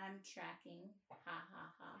 I'm tracking. Ha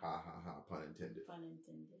ha ha. Ha ha ha. Pun intended. Pun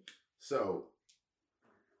intended. So,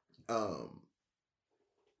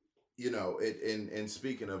 and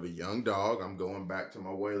speaking of a young dog, I'm going back to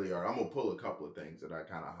my Whaley art. I'm gonna pull a couple of things that I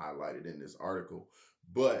kind of highlighted in this article,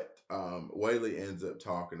 but Whaley ends up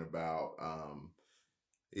talking about.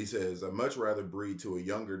 He says, I'd much rather breed to a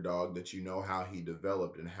younger dog that you know how he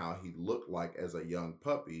developed and how he looked like as a young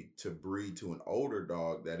puppy to breed to an older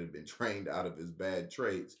dog that had been trained out of his bad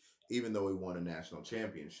traits, even though he won a national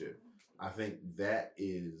championship. I think that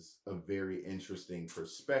is a very interesting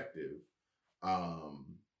perspective. A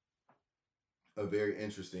very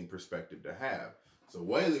interesting perspective to have. So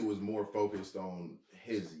Whaley was more focused on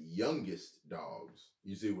his youngest dogs.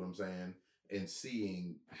 You see what I'm saying? And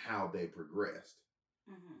seeing how they progressed.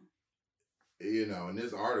 Mm-hmm. In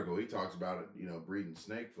this article, he talks about it, breeding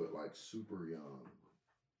Snakefoot like super young.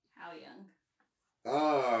 How young?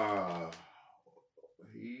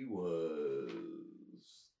 He was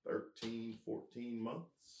 13, 14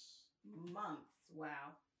 months. Months,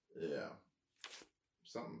 wow. Yeah.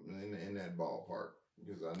 Something in that ballpark.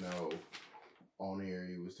 Because I know on here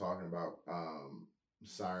he was talking about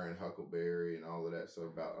Siren Huckleberry and all of that stuff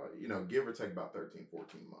about, give or take about 13,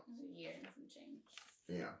 14 months. A year and some change.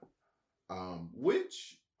 Yeah.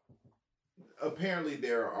 Which apparently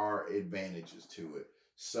there are advantages to it.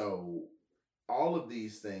 So all of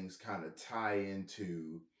these things kind of tie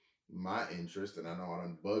into my interest, and I know I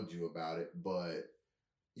done bugged you about it, but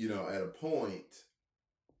at a point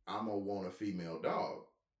I'm gonna want a female dog.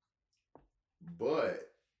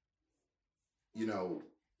 But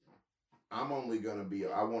I'm only gonna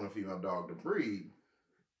I want a female dog to breed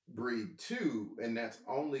two, and that's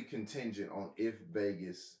only contingent on if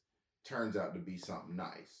Vegas turns out to be something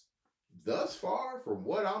nice. Thus far, from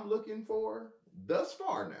what I'm looking for,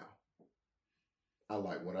 now, I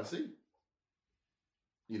like what I see.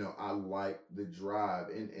 I like the drive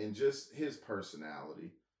and just his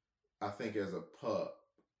personality. I think as a pup,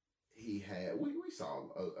 he had, we saw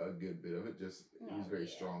a good bit of it. Just, he was a very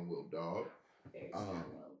strong-willed dog. Very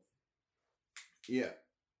strong-willed. Yeah.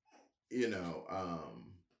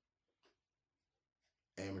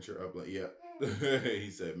 Amateur upland. Yeah.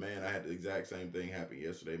 He said, man, I had the exact same thing happen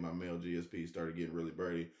yesterday. My male GSP started getting really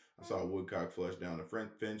birdie. I saw a woodcock flush down the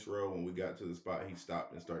fence row. When we got to the spot, he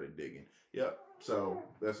stopped and started digging. Yep. So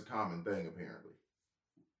that's a common thing, apparently.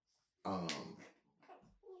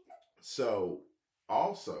 So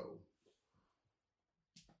also,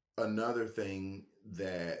 another thing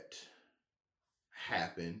that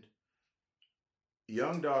happened,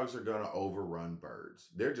 young dogs are going to overrun birds.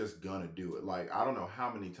 They're just going to do it. Like, I don't know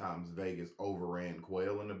how many times Vegas overran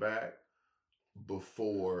quail in the back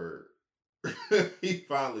before he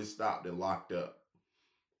finally stopped and locked up.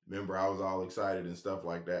 Remember, I was all excited and stuff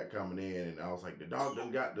like that coming in, and I was like, the dog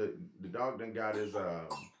done got his,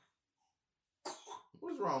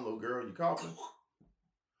 what's wrong, little girl? You coughing?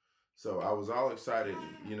 So I was all excited,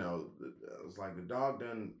 I was like, the dog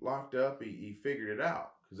done locked up. He figured it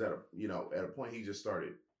out. Because at a point, he just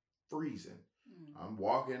started freezing. Mm. I'm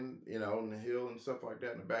walking, on the hill and stuff like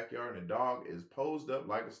that in the backyard, and the dog is posed up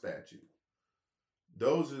like a statue.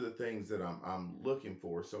 Those are the things that I'm looking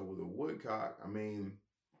for. So with a woodcock, I mean,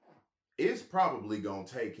 it's probably going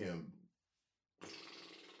to take him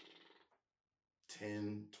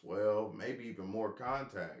 10, 12, maybe even more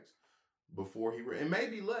contacts before and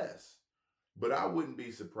maybe less. But I wouldn't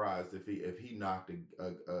be surprised if he knocked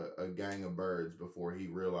a gang of birds before he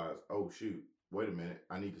realized, oh shoot, wait a minute,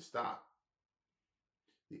 I need to stop.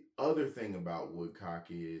 The other thing about woodcock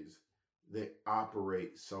is they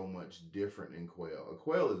operate so much different than quail. A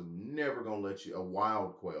quail is never gonna let you. A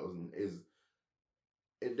wild quail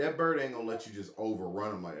that bird ain't gonna let you just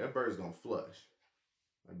overrun them like that. Bird's gonna flush.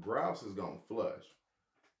 A grouse is gonna flush,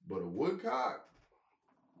 but a woodcock,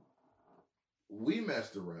 we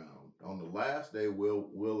messed around on the last day.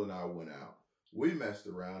 Will and I went out. We messed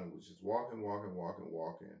around and was just walking.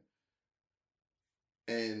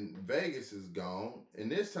 And Vegas is gone. And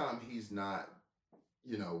this time he's not,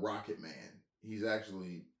 Rocket Man. He's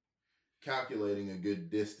actually calculating a good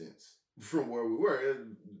distance from where we were.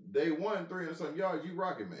 Day 1, 300-something yards, you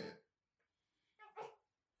Rocket Man.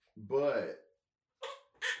 But,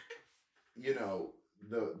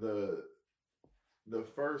 the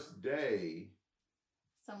first day,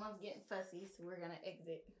 someone's getting fussy, so we're gonna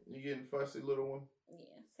exit. You getting fussy, little one?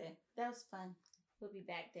 Yeah, so that was fun. We'll be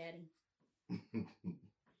back, Daddy.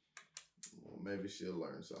 Well, maybe she'll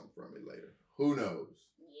learn something from me later. Who knows?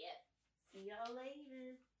 Yep. See y'all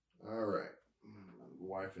later. All right.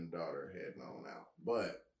 Wife and daughter heading on out.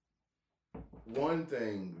 But one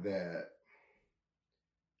thing that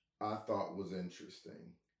I thought was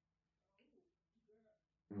interesting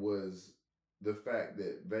was the fact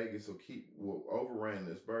that Vegas will overran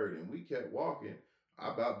this bird, and we kept walking. I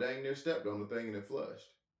about dang near stepped on the thing and it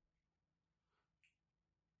flushed.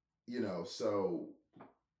 So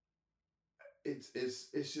it's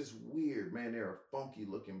just weird, man. They're a funky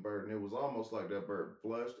looking bird, and it was almost like that bird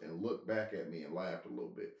flushed and looked back at me and laughed a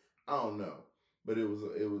little bit. I don't know, but it was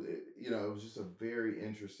just a very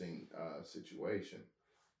interesting situation.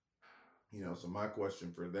 So my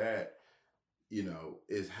question for that,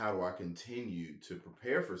 is how do I continue to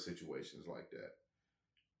prepare for situations like that?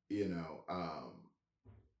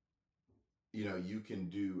 You can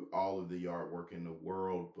do all of the yard work in the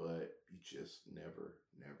world, but you just never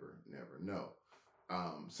know.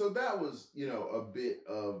 So that was, a bit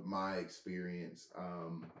of my experience.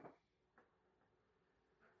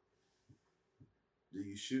 Do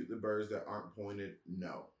you shoot the birds that aren't pointed?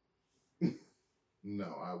 No.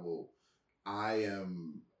 No, I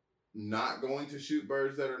am not going to shoot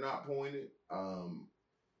birds that are not pointed.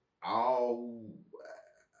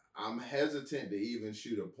 I'm hesitant to even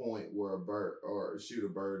shoot a point where shoot a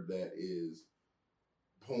bird that is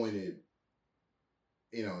pointed,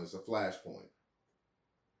 it's a flash point.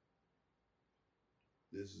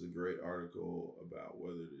 This is a great article about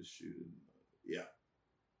whether to shoot it. Yeah.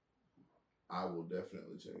 I will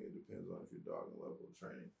definitely check it. It depends on if your dog and level of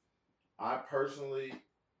training. I personally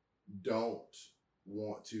don't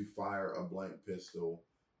want to fire a blank pistol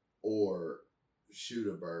or shoot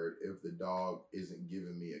a bird if the dog isn't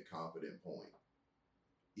giving me a competent point.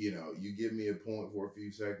 You give me a point for a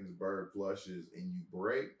few seconds, bird flushes, and you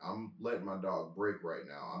break, I'm letting my dog break right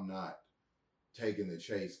now. I'm not taking the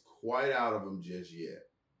chase quite out of him just yet.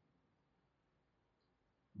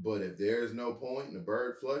 But if there's no point and the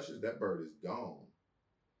bird flushes, that bird is gone.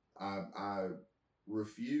 I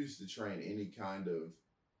refuse to train any kind of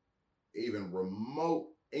even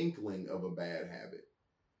remote inkling of a bad habit.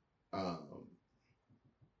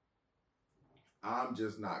 I'm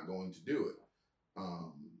just not going to do it.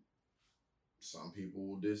 Some people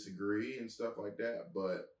will disagree and stuff like that,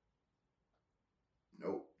 but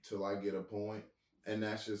nope, till I get a point. And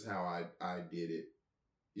that's just how I did it,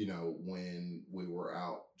 when we were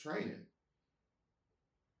out training.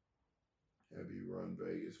 Have you run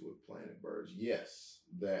Vegas with planted birds? Yes,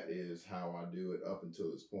 that is how I do it up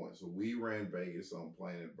until this point. So we ran Vegas on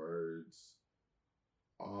planted birds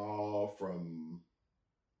all from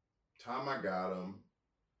time I got them,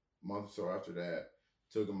 a month or so after that,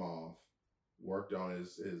 took him off, worked on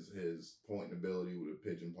his pointing ability with the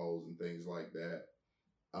pigeon poles and things like that.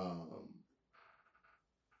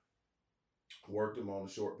 Worked him on a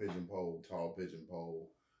short pigeon pole, tall pigeon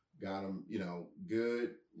pole, got him,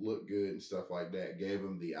 good, looked good and stuff like that. Gave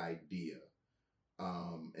him the idea.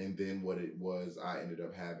 And then what it was, I ended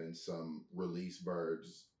up having some release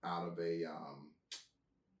birds out of a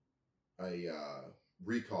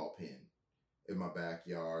recall pen in my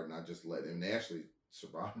backyard, and I just let them. They actually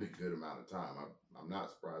survived a good amount of time. I'm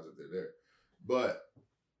not surprised if they're there, but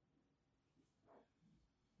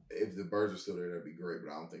if the birds are still there, that'd be great.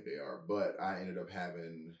 But I don't think they are. But I ended up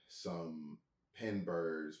having some pen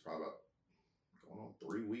birds, probably about going on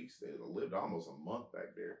 3 weeks. They lived almost a month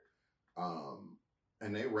back there,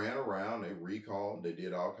 and they ran around. They recalled. They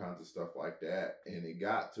did all kinds of stuff like that, and it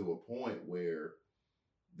got to a point where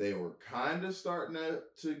they were kind of starting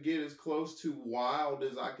to get as close to wild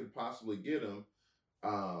as I could possibly get them.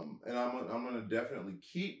 And I'm going to definitely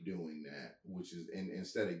keep doing that, which is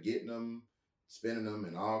instead of getting them, spinning them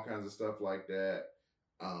and all kinds of stuff like that,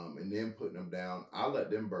 and then putting them down, I let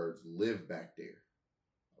them birds live back there.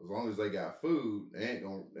 As long as they got food, they're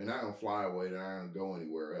not going to fly away. They're not going to go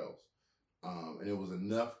anywhere else. And it was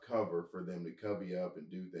enough cover for them to covey up and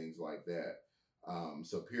do things like that.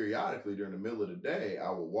 So periodically during the middle of the day, I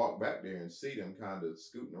would walk back there and see them kind of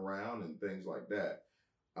scooting around and things like that.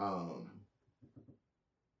 I'll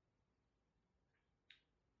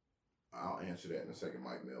answer that in a second,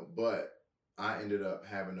 Mike Mill. But I ended up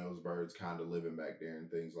having those birds kind of living back there and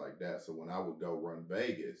things like that. So when I would go run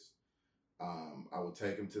Vegas, I would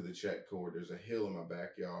take them to the check cord. There's a hill in my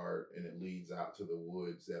backyard, and it leads out to the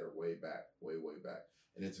woods that are way back, way back.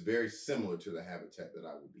 And it's very similar to the habitat that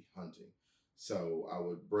I would be hunting. So I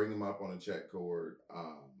would bring them up on a check cord,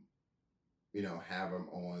 have them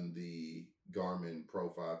on the Garmin Pro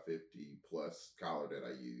 550 Plus collar that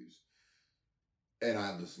I use. And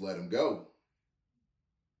I just let them go.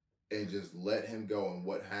 and just let him go. And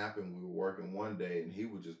what happened, we were working one day and he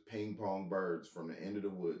would just ping pong birds from the end of the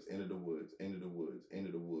woods, into the woods, into the woods,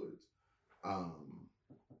 into the woods.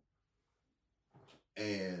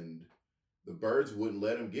 And the birds wouldn't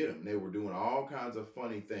let him get him. They were doing all kinds of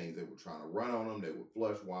funny things. They were trying to run on him. They would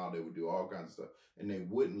flush wild. They would do all kinds of stuff. And they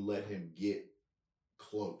wouldn't let him get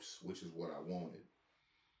close, which is what I wanted.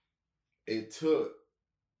 It took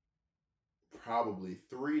probably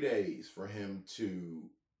 3 days for him to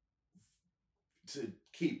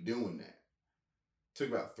keep doing that. It took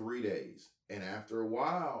about 3 days. And after a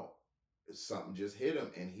while, something just hit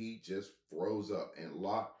him and he just froze up and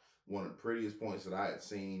locked one of the prettiest points that I had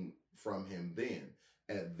seen from him then.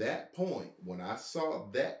 At that point, when I saw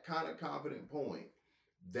that kind of confident point,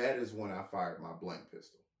 that is when I fired my blank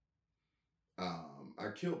pistol.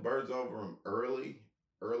 I killed birds over him early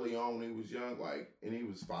on when he was young, and he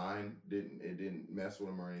was fine. It didn't mess with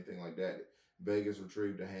him or anything like that. Vegas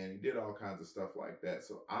retrieved a hand. He did all kinds of stuff like that.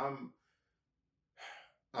 So I'm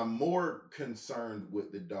more concerned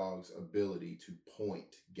with the dog's ability to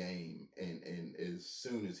point game and as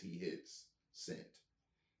soon as he hits scent.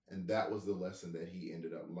 And that was the lesson that he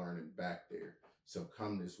ended up learning back there. So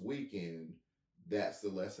come this weekend, that's the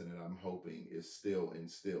lesson that I'm hoping is still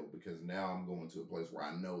instilled, because now I'm going to a place where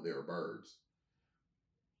I know there are birds.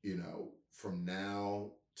 From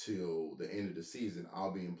now till the end of the season,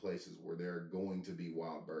 I'll be in places where there are going to be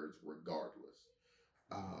wild birds regardless.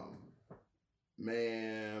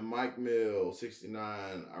 Man, Mike Mill,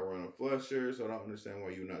 69. I run a flusher, so I don't understand why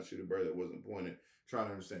you would not shoot a bird that wasn't pointed. Trying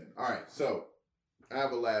to understand. All right, so I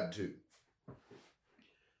have a lab too.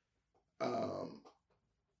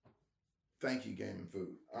 Thank you, Game and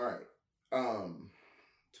Food. All right.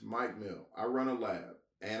 To Mike Mill, I run a lab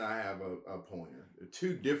and I have a pointer. They're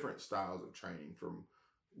two different styles of training from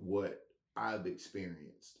what I've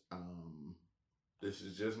experienced. This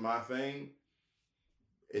is just my thing.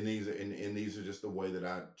 And these are just the way that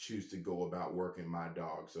I choose to go about working my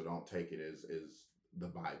dog. So don't take it as the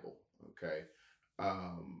Bible. Okay.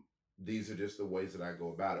 These are just the ways that I go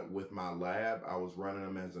about it. With my lab, I was running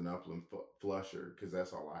them as an upland flusher because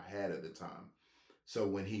that's all I had at the time. So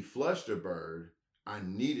when he flushed a bird, I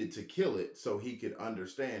needed to kill it so he could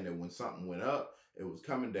understand that when something went up, it was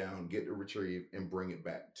coming down, get the retrieve, and bring it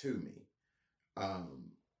back to me.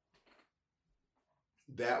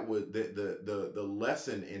 That would the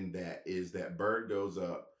lesson in that is that bird goes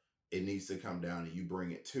up, it needs to come down, and you bring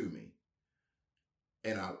it to me.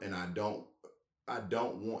 And I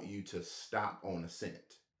don't want you to stop on a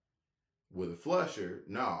scent. With a flusher,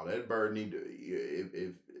 no, that bird need to.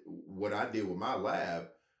 If what I did with my lab,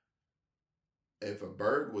 if a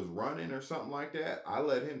bird was running or something like that, I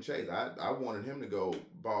let him chase. I wanted him to go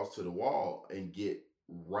balls to the wall and get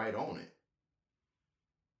right on it.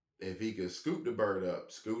 If he could scoop the bird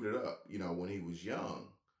up, scoot it up, when he was young.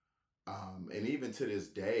 And even to this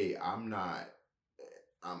day, I'm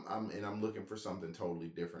looking for something totally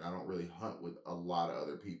different. I don't really hunt with a lot of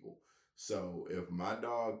other people. So if my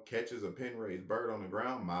dog catches a pen raised bird on the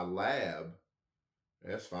ground, my lab,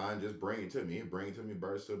 that's fine. Just bring it to me. Bring it to me.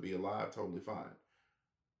 Bird still be alive. Totally fine.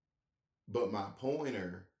 But my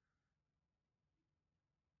pointer,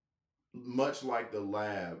 much like the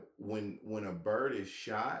lab, when a bird is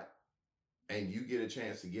shot and you get a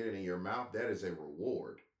chance to get it in your mouth, that is a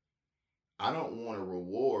reward. I don't want to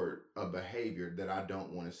reward a behavior that I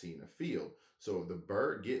don't want to see in the field. So if the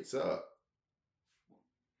bird gets up,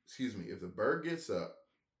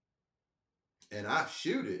 and I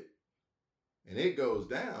shoot it and it goes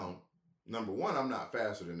down, number one, I'm not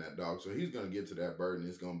faster than that dog. So he's going to get to that bird and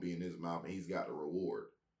it's going to be in his mouth and he's got a reward.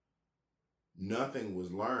 Nothing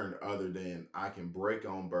was learned other than I can break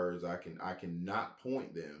on birds. I can not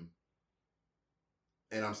point them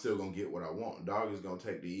and I'm still going to get what I want. Dog is going to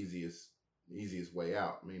take the easiest way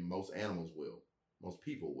out. I mean, most animals will. Most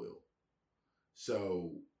people will.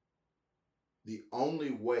 So the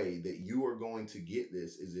only way that you are going to get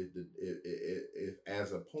this is if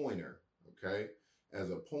as a pointer, okay?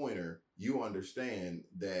 As a pointer, you understand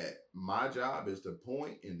that my job is to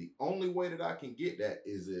point, and the only way that I can get that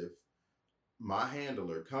is if my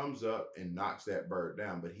handler comes up and knocks that bird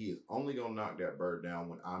down, but he is only going to knock that bird down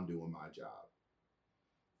when I'm doing my job.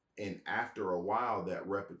 And after a while, that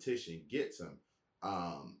repetition gets him.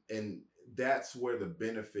 And that's where the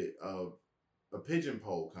benefit of a pigeon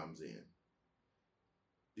pole comes in.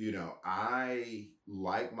 I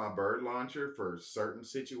like my bird launcher for certain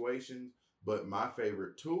situations, but my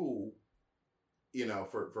favorite tool,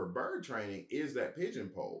 for bird training is that pigeon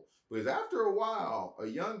pole. Because after a while, a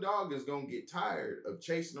young dog is going to get tired of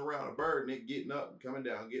chasing around a bird and it getting up and coming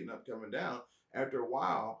down, getting up, coming down. After a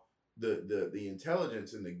while, the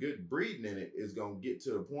intelligence and the good breeding in it is gonna get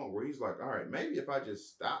to the point where he's like, all right, maybe if I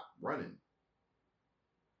just stop running.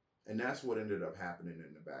 And that's what ended up happening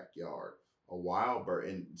in the backyard. A wild bird,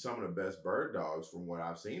 and some of the best bird dogs from what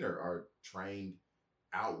I've seen are trained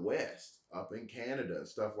out west, up in Canada,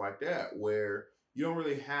 stuff like that, where you don't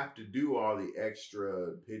really have to do all the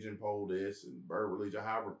extra pigeonpole this and bird release, or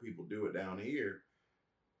however people do it down here.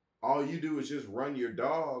 All you do is just run your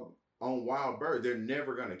dog on wild bird. They're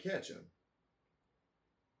never going to catch them.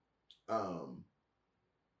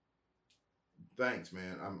 Thanks,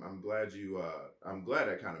 man. I'm glad you. I'm glad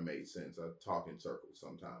that kind of made sense. I talk in circles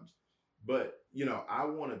sometimes, but I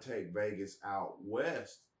want to take Vegas out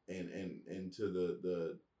west and into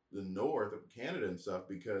the north of Canada and stuff,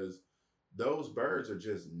 because those birds are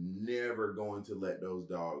just never going to let those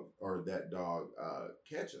dogs or that dog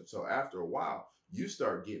catch them. So after a while, you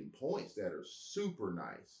start getting points that are super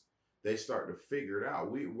nice. They start to figure it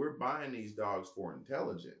out. We're buying these dogs for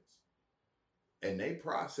intelligence, and they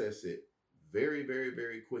process it very, very,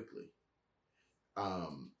 very quickly.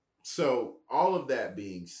 So all of that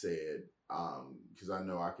being said, because I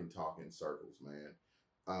know I can talk in circles, man.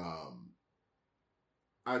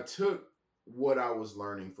 I took what I was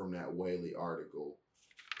learning from that Whaley article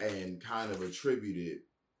and kind of attributed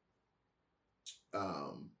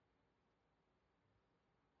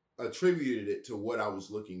it to what I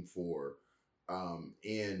was looking for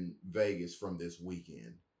in Vegas from this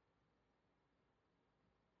weekend.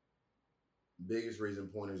 Biggest reason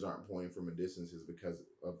pointers aren't pointing from a distance is because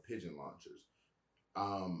of pigeon launchers.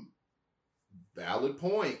 Valid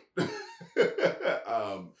point.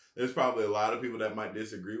 There's probably a lot of people that might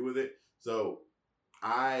disagree with it. So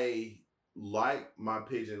I like my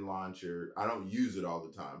pigeon launcher. I don't use it all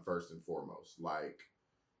the time, first and foremost. Like,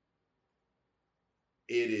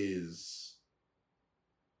 it is,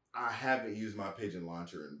 I haven't used my pigeon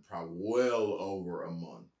launcher in probably well over a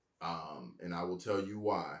month. And I will tell you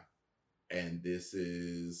why. And this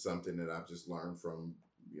is something that I've just learned from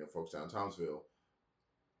folks down Thomasville.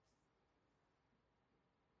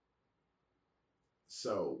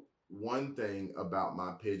 So one thing about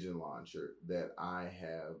my pigeon launcher that I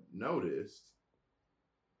have noticed,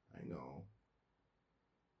 hang on.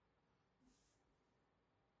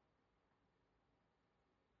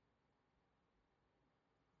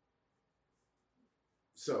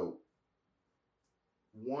 So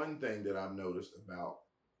one thing that I've noticed about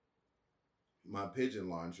my pigeon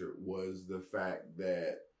launcher was the fact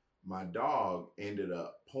that my dog ended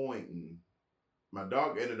up pointing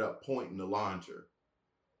the launcher.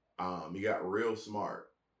 He got real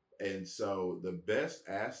smart. And so the best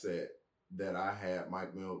asset that I had,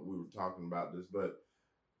 Mike Mill, we were talking about this, but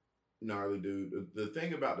gnarly dude, the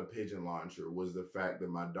thing about the pigeon launcher was the fact that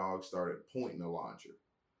my dog started pointing the launcher.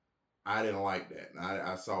 I didn't like that. And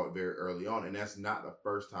I saw it very early on, and that's not the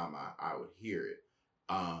first time I would hear it.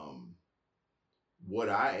 What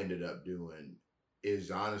I ended up doing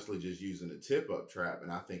is honestly just using a tip-up trap,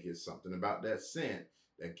 and I think it's something about that scent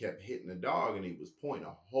that kept hitting the dog, and he was pointing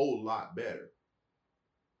a whole lot better.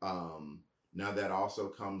 Now that also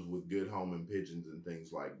comes with good homing pigeons and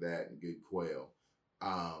things like that, and good quail.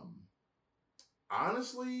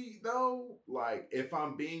 Honestly, though, like, if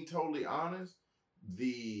I'm being totally honest,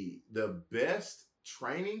 the best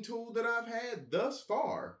training tool that I've had thus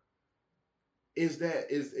far is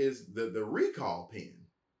the recall pin.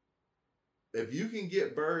 If you can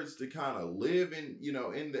get birds to kind of live in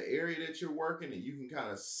the area that you're working, and you can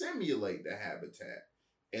kind of simulate the habitat,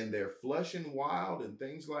 and they're flushing wild and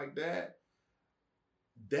things like that,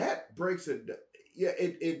 that breaks it. Yeah,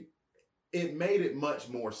 it made it much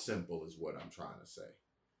more simple, is what I'm trying to say.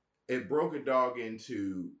 It broke a dog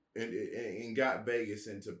into and got Vegas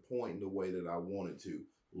into pointing the way that I wanted to.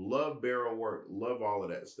 Love barrel work, love all of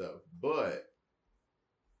that stuff, but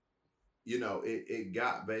it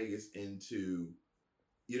got Vegas into,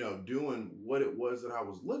 doing what it was that I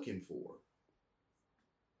was looking for.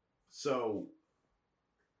 So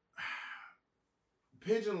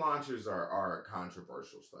pigeon launchers are a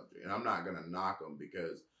controversial subject, and I'm not going to knock them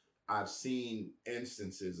because I've seen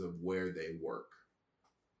instances of where they work.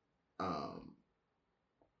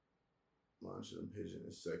 Launching a pigeon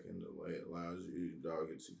is second delay. It allows you dog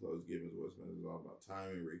get too close. Given what's meant is all about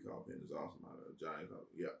timing. Recall pin is awesome. Giant.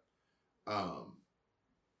 Yeah.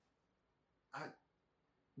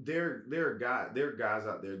 There are guys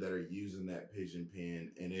out there that are using that pigeon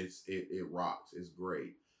pin, and it rocks. It's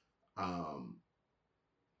great.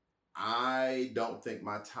 I don't think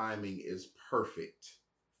my timing is perfect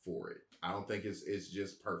for it. I don't think it's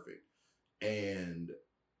just perfect. And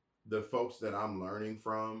the folks that I'm learning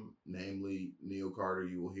from, namely Neil Carter,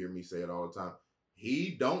 you will hear me say it all the time.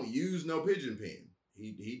 he don't use no pigeon pen.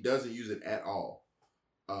 He doesn't use it at all.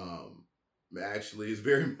 Actually is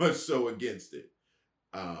very much so against it.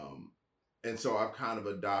 Um, and so I've kind of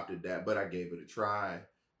adopted that, but I gave it a try.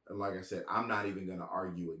 And like I said, I'm not even going to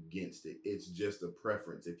argue against it. It's just a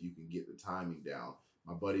preference if you can get the timing down.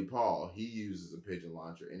 My buddy Paul, he uses a pigeon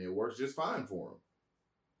launcher and it works just fine for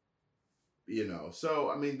him.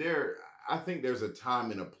 So I mean, I think there's a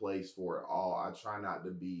time and a place for it all. I try not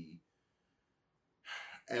to be,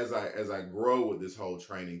 as I grow with this whole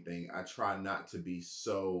training thing, I try not to be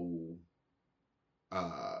so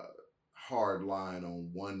uh hard line on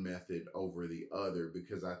one method over the other,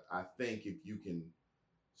 because I think if you can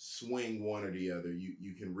swing one or the other,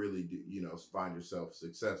 you can really do, find yourself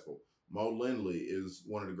successful. Mo Lindley is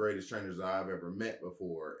one of the greatest trainers I've ever met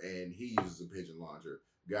before, and he uses a pigeon launcher.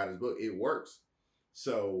 Got his book, it works.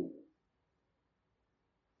 So,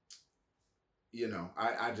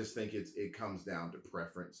 I just think it comes down to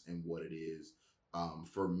preference and what it is.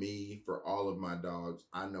 For me, for all of my dogs,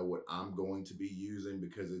 I know what I'm going to be using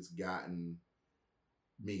because it's gotten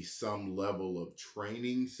me some level of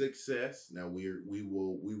training success. Now we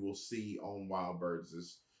will see on Wild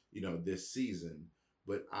Birds this season,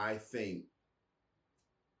 but I think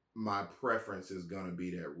my preference is going to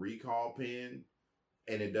be that recall pin,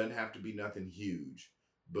 and it doesn't have to be nothing huge,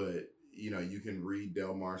 but you can read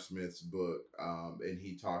Delmar Smith's book, and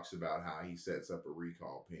he talks about how he sets up a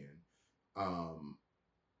recall pin.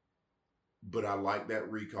 But I like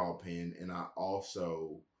that recall pin, and I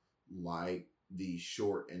also like the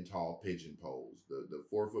short and tall pigeon poles, the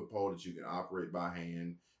 4-foot pole that you can operate by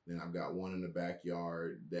hand. Then I've got one in the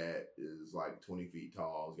backyard that is like 20 feet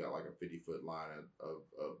tall. It's got like a 50-foot line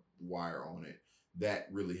of wire on it. That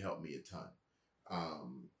really helped me a ton.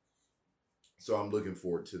 So I'm looking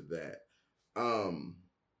forward to that.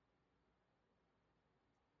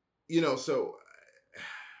 So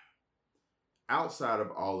outside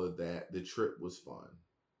of all of that, the trip was fun.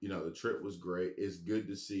 The trip was great. It's good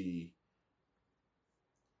to see.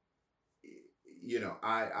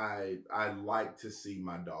 I like to see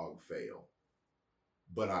my dog fail,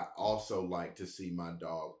 but I also like to see my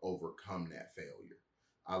dog overcome that failure.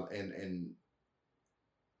 And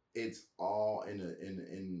it's all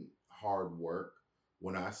in hard work.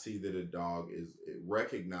 When I see that a dog it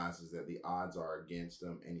recognizes that the odds are against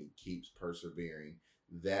him and he keeps persevering,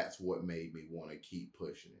 that's what made me want to keep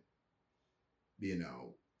pushing it.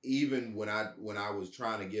 Even when I was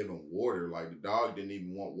trying to give him water, like the dog didn't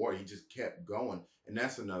even want water. He just kept going. And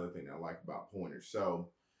that's another thing I like about pointers. So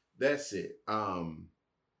that's it. I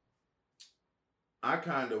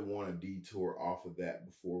kind of want to detour off of that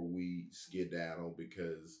before we skedaddle,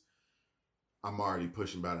 because I'm already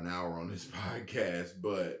pushing about an hour on this podcast.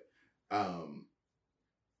 But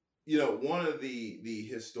one of the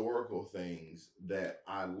historical things that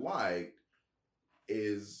I liked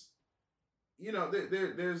is,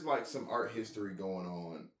 there's like some art history going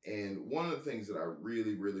on. And one of the things that I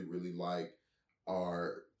really, really, really like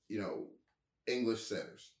are, English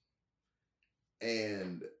setters.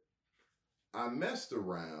 And I messed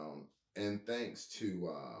around, and thanks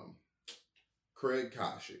to Craig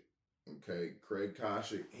Koshik. Okay, Craig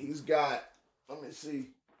Koshik. He's got, let me see,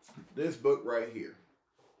 this book right here,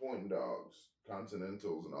 Pointing Dogs,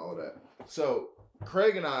 Continentals, and all of that. So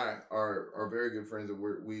Craig and I are very good friends, and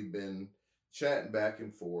we've been chatting back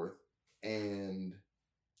and forth, and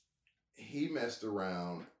he messed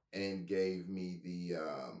around and gave me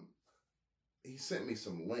he sent me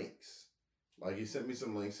some links. Like, he sent me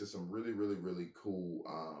some links to some really, really, really cool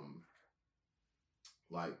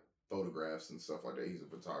like photographs and stuff like that. He's a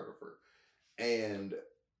photographer. And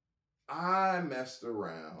I messed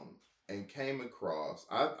around and came across,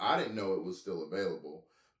 I didn't know it was still available,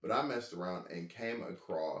 but I messed around and came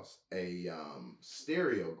across a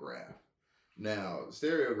stereograph. Now,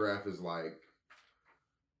 stereograph is like,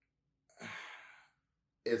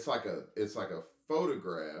 it's like a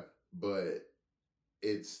photograph, but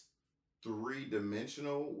it's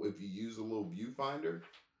 3-dimensional if you use a little viewfinder.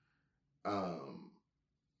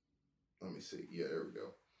 Let me see. Yeah, there we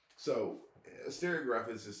go. So a stereograph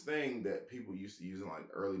is this thing that people used to use in like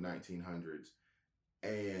early 1900s,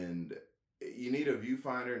 and you need a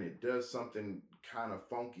viewfinder, and it does something kind of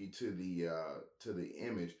funky to the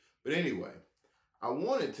image. But anyway, I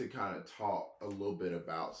wanted to kind of talk a little bit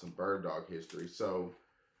about some bird dog history. So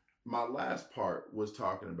my last part was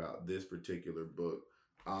talking about this particular book,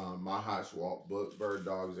 my Hot Swamp book, Bird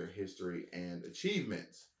Dogs, Their History and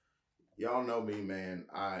Achievements. Y'all know me, man.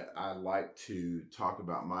 I like to talk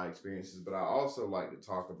about my experiences, but I also like to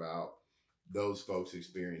talk about those folks'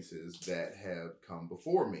 experiences that have come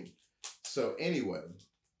before me. So anyway,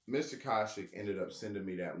 Mr. Koshik ended up sending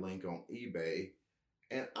me that link on eBay,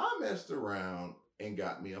 and I messed around and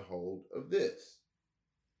got me a hold of this.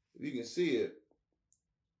 If you can see it,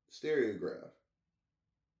 stereograph.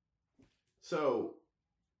 So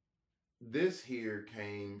this here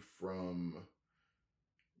came from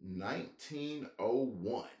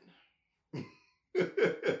 1901.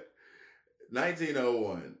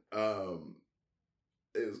 1901.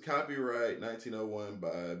 It was copyright 1901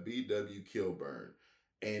 by B.W. Kilburn.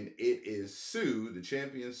 And it is Sue, the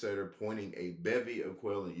champion setter, pointing a bevy of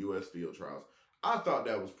quail in U.S. field trials. I thought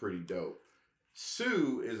that was pretty dope.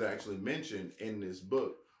 Sue is actually mentioned in this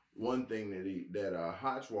book. One thing that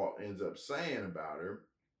Hotchwalt ends up saying about her,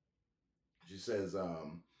 she says,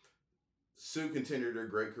 Sue continued her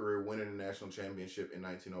great career, winning the national championship in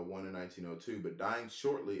 1901 and 1902, but dying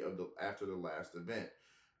shortly after the last event.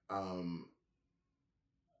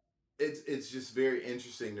 It's just very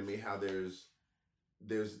interesting to me how there's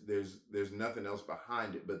nothing else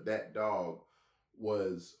behind it, but that dog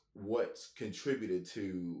was what's contributed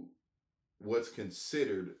to what's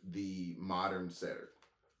considered the modern setter.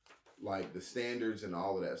 Like the standards and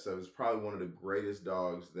all of that stuff. It's probably one of the greatest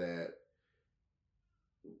dogs that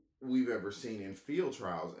we've ever seen in field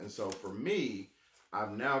trials. And so for me,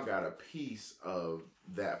 I've now got a piece of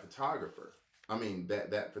that photographer. I mean,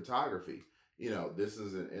 that photography. You know, this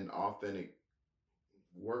is an authentic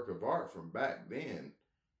work of art from back then.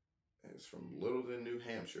 It's from Littleton, New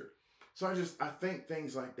Hampshire. So I think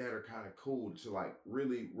things like that are kind of cool to like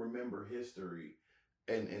really remember history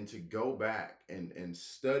and to go back and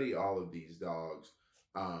study all of these dogs.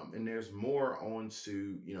 And there's more on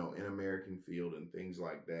Sue, you know, in American Field and things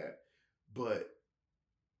like that. But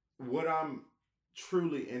what I'm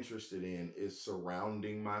truly interested in is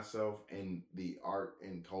surrounding myself in the art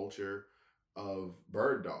and culture of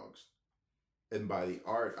bird dogs. And by the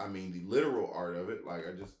art, I mean the literal art of it. Like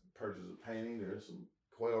I just purchased a painting. There's some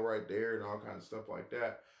quail right there and all kinds of stuff like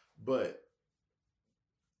that. But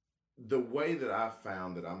the way that I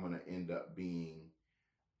found that I'm going to end up being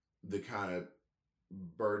the kind of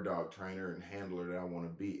bird dog trainer and handler that I want to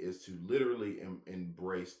be is to literally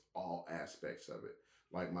embrace all aspects of it.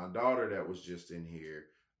 Like my daughter that was just in here,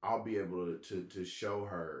 I'll be able to show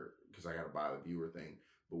her, because I got to buy the viewer thing.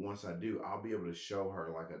 But once I do, I'll be able to show her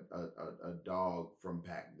like a dog from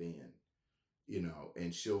back then, you know,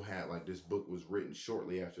 and she'll have like this book was written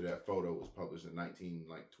shortly after that photo was published in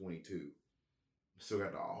 1922. Still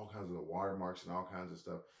got all kinds of the watermarks and all kinds of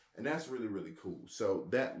stuff. And that's really, really cool. So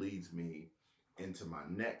that leads me into my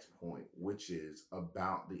next point, which is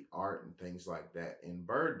about the art and things like that in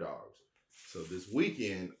bird dogs. So this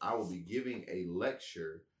weekend, I will be giving a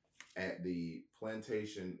lecture at the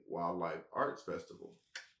Plantation Wildlife Arts Festival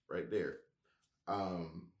right there. I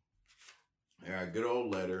got a good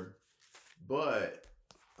old letter, but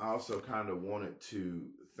I also kind of wanted to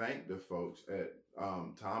thank the folks at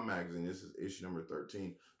Time Magazine. This is issue number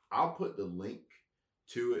 13. I'll put the link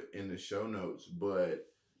to it in the show notes, but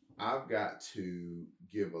I've got to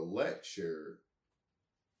give a lecture,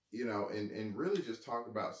 you know, and really just talk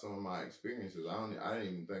about some of my experiences. I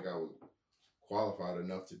didn't even think I was qualified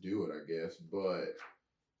enough to do it, I guess, but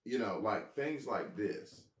you know, like things like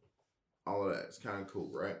this, all of that, it's kind of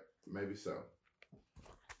cool, right? Maybe so.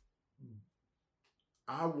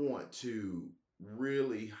 I want to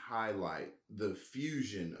really highlight the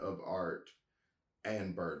fusion of art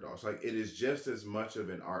and bird dogs. Like it is just as much of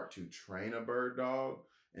an art to train a bird dog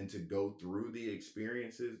and to go through the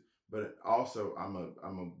experiences, but also I'm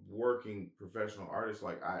a working professional artist.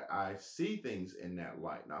 Like I see things in that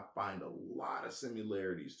light and I find a lot of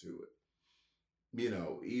similarities to it. You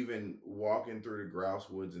know, even walking through the grouse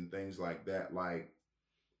woods and things like that, like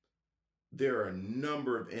there are a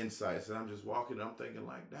number of insights that I'm just walking and I'm thinking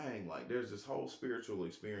like, dang, like there's this whole spiritual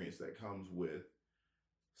experience that comes with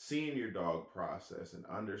seeing your dog process and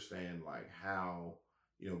understand like how,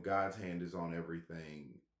 you know, God's hand is on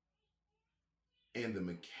everything and the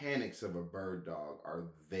mechanics of a bird dog are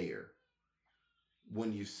there.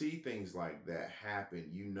 When you see things like that happen,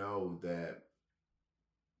 you know that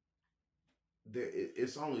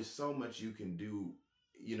it's only so much you can do,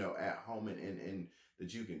 you know, at home and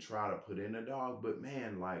that you can try to put in a dog. But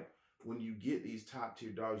man, like when you get these top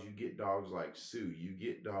tier dogs, you get dogs like Sue, you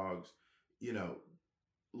get dogs, you know,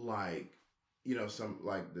 like, you know, some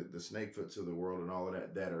like the Snakefoots of the world and all of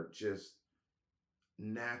that, that are just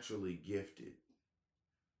naturally gifted.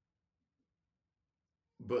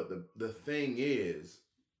 But the thing is,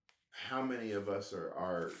 how many of us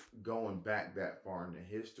are going back that far into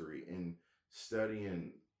history and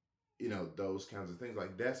studying, you know, those kinds of things?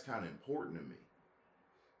 Like that's kind of important to me.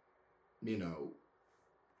 You know,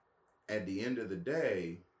 at the end of the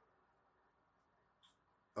day,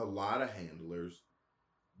 a lot of handlers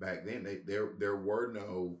back then, there were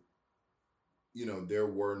no, there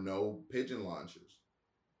were no pigeon launchers.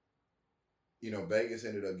 Vegas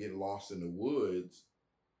ended up getting lost in the woods,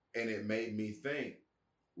 and it made me think,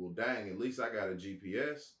 well, dang, at least I got a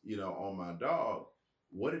GPS, on my dog.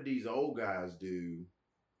 What did these old guys do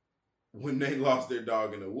when they lost their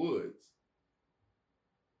dog in the woods?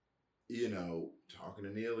 Talking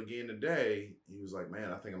to Neil again today, he was like,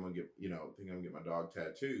 man, I think I'm gonna get, my dog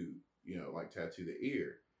tattooed, like tattoo the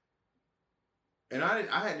ear. And I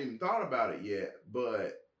hadn't even thought about it yet,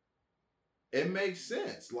 but it makes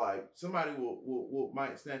sense. Like somebody will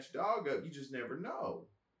might snatch your dog up. You just never know.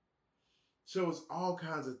 So it's all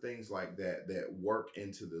kinds of things like that work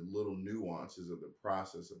into the little nuances of the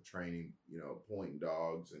process of training, pointing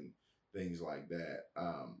dogs and things like that,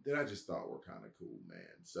 that I just thought were kind of cool,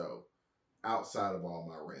 man. So outside of all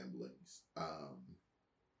my ramblings,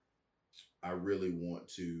 I really want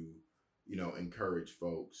to, encourage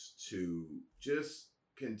folks to just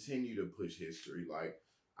continue to push history. Like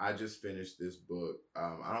I just finished this book.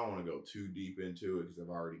 I don't want to go too deep into it because I've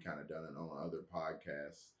already kind of done it on other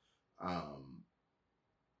podcasts.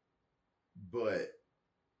 But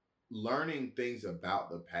learning things about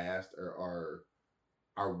the past are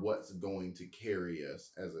what's going to carry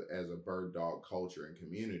us as a bird dog culture and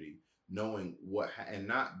community. Knowing and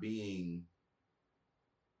not being,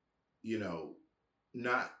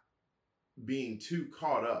 not being too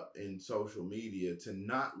caught up in social media to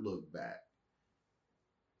not look back.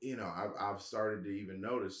 I've started to even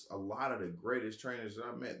notice a lot of the greatest trainers that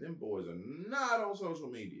I've met, them boys are not on social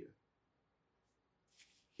media.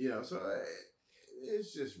 So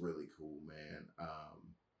it's just really cool, man.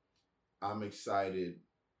 I'm excited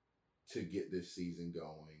to get this season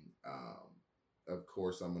going. Of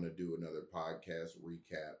course, I'm going to do another podcast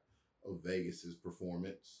recap of Vegas's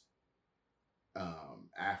performance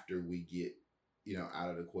after we get, out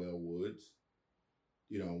of the quail woods.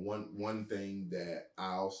 One thing that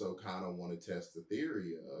I also kind of want to test the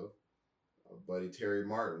theory of, buddy Terry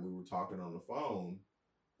Martin, we were talking on the phone.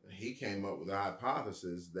 He came up with a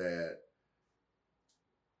hypothesis that,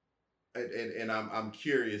 and I'm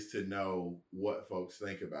curious to know what folks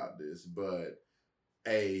think about this, but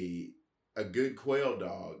a good quail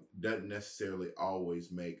dog doesn't necessarily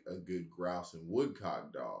always make a good grouse and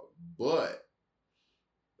woodcock dog, but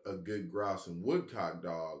a good grouse and woodcock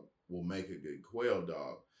dog will make a good quail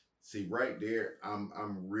dog. See, right there, I'm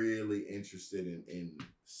really interested in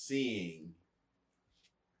seeing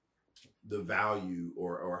the value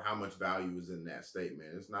or how much value is in that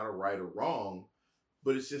statement. It's not a right or wrong,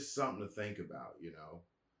 but it's just something to think about,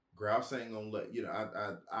 Grouse ain't gonna let,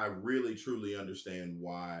 I really truly understand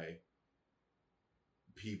why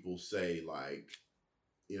people say like,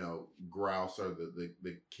 grouse are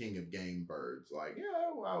the king of game birds. Like, yeah,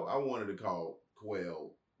 I wanted to call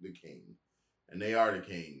quail the king, and they are the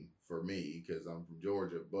king for me because I'm from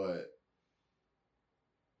Georgia. But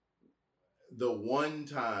the one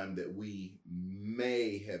time that we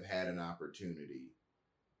may have had an opportunity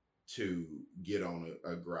to get on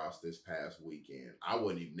a grouse this past weekend, I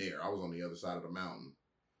wasn't even there. I was on the other side of the mountain,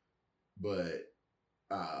 but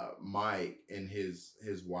Mike and his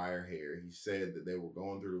wire hair, he said that they were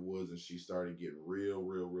going through the woods and she started getting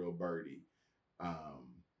real birdie.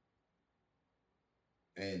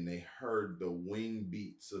 And they heard the wing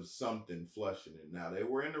beats of something flushing it. Now they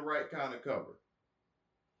were in the right kind of cover.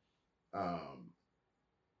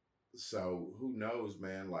 So who knows,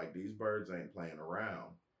 man? Like these birds ain't playing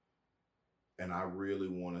around. And I really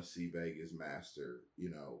want to see Vegas master,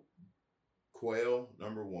 quail,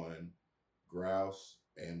 number one, grouse,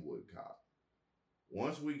 and woodcock.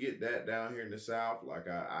 Once we get that down here in the South, like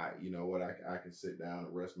I you know what, I can sit down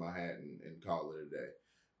and rest my hat and call it a day.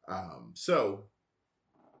 So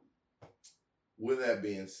with that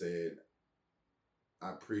being said, I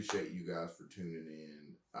appreciate you guys for tuning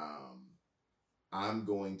in. I'm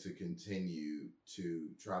going to continue to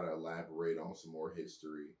try to elaborate on some more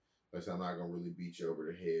history. Like I said, I'm not going to really beat you over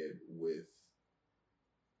the head with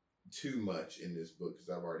too much in this book because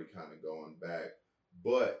I've already kind of gone back.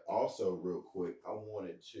 But also, real quick, I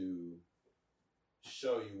wanted to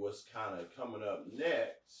show you what's kind of coming up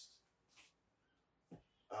next.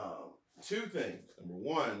 Two things. Number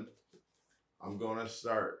one, I'm going to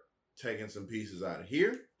start taking some pieces out of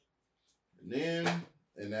here.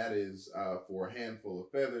 And that is For a Handful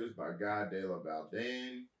of Feathers by Guy de la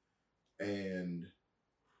Valdaine. And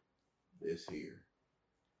this here.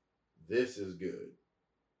 This is good.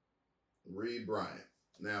 Reed Bryant.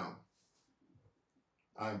 Now,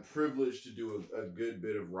 I'm privileged to do a good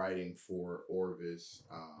bit of writing for Orvis.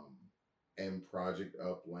 and Project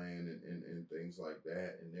Upland and things like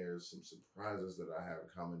that. And there's some surprises that I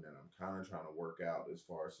have coming that I'm kind of trying to work out as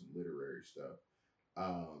far as some literary stuff.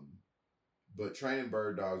 Um, but Training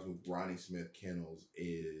Bird Dogs with Ronnie Smith Kennels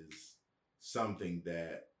is something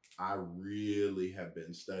that I really have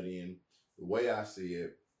been studying. The way I see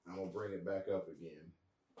it, I'm gonna bring it back up again.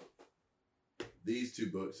 These two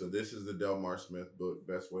books. So this is the Delmar Smith book,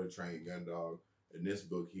 Best Way to Train Your Gun Dog, and this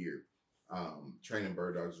book here, Training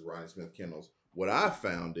Bird Dogs with Ronnie Smith Kennels. What I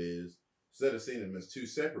found is instead of seeing them as two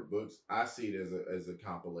separate books, I see it as a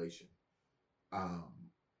compilation,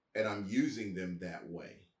 and I'm using them that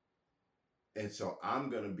way. And so I'm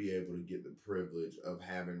going to be able to get the privilege of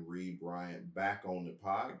having Reed Bryant back on the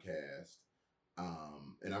podcast.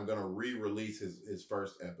 And I'm going to re-release his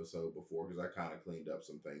first episode before, because I kind of cleaned up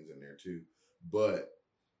some things in there too. But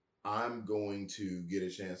I'm going to get a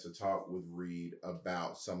chance to talk with Reed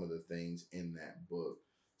about some of the things in that book.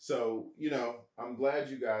 So, I'm glad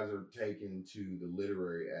you guys are taking to the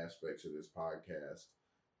literary aspects of this podcast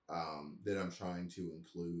that I'm trying to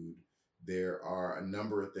include. There are a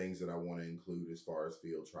number of things that I want to include as far as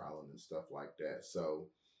field trialing and stuff like that. So,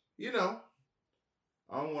 I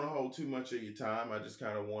don't want to hold too much of your time. I just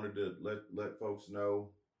kind of wanted to let folks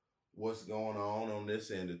know what's going on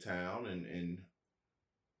this end of town, and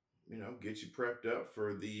get you prepped up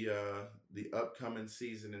for the upcoming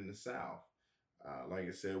season in the South. Like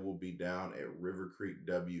I said, we'll be down at River Creek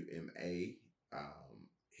WMA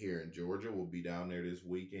here in Georgia. We'll be down there this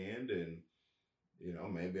weekend, and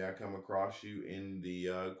maybe I come across you in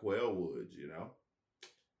the Quail Woods.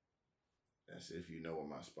 That's if you know where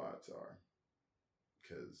my spots are,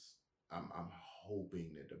 because I'm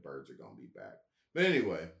hoping that the birds are gonna be back. But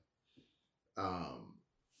anyway,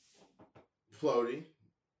 Floaty,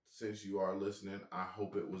 since you are listening, I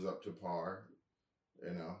hope it was up to par.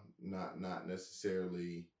 Not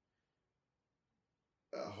necessarily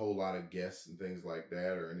a whole lot of guests and things like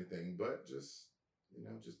that or anything, but just a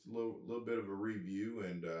little bit of a review,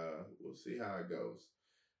 and we'll see how it goes.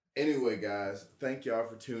 Anyway, guys, thank y'all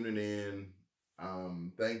for tuning in.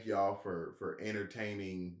 Thank y'all for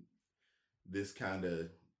entertaining this kind of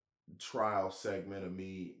trial segment of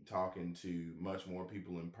me talking to much more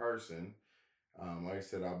people in person. Like I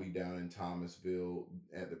said, I'll be down in Thomasville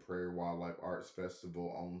at the Prairie Wildlife Arts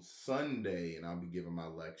Festival on Sunday, and I'll be giving my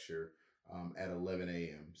lecture at 11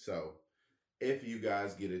 a.m. So if you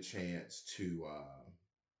guys get a chance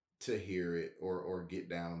to hear it or get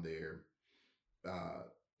down there,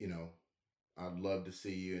 I'd love to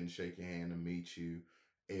see you and shake your hand and meet you.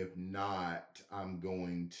 If not, I'm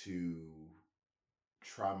going to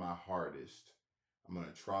try my hardest. I'm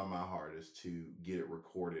going to try my hardest to get it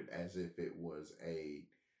recorded as if it was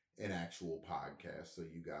an actual podcast, so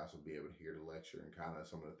you guys will be able to hear the lecture and kind of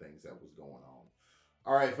some of the things that was going on.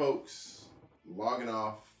 All right, folks, logging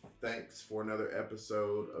off. Thanks for another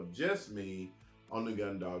episode of just me on the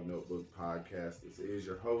Gun Dog Notebook podcast. This is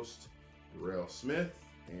your host, Darrell Smith,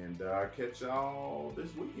 and I'll catch y'all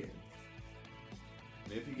this weekend.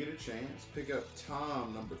 And if you get a chance, pick up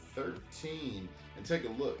Tom number 13 and take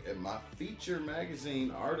a look at my feature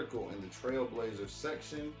magazine article in the Trailblazer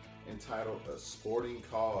section entitled A Sporting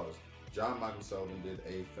Cause. John Michael Sullivan did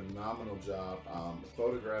a phenomenal job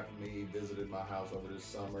photographing me, visited my house over this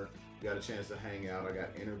summer, got a chance to hang out. I got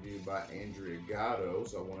interviewed by Andrea Gatto,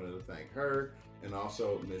 so I wanted to thank her, and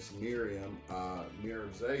also Miss Miriam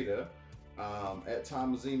Zeta at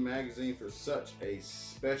Tomazine Magazine for such a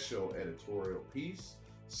special editorial piece.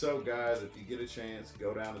 So guys, if you get a chance,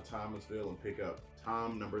 go down to Thomasville and pick up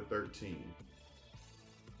Tom number 13.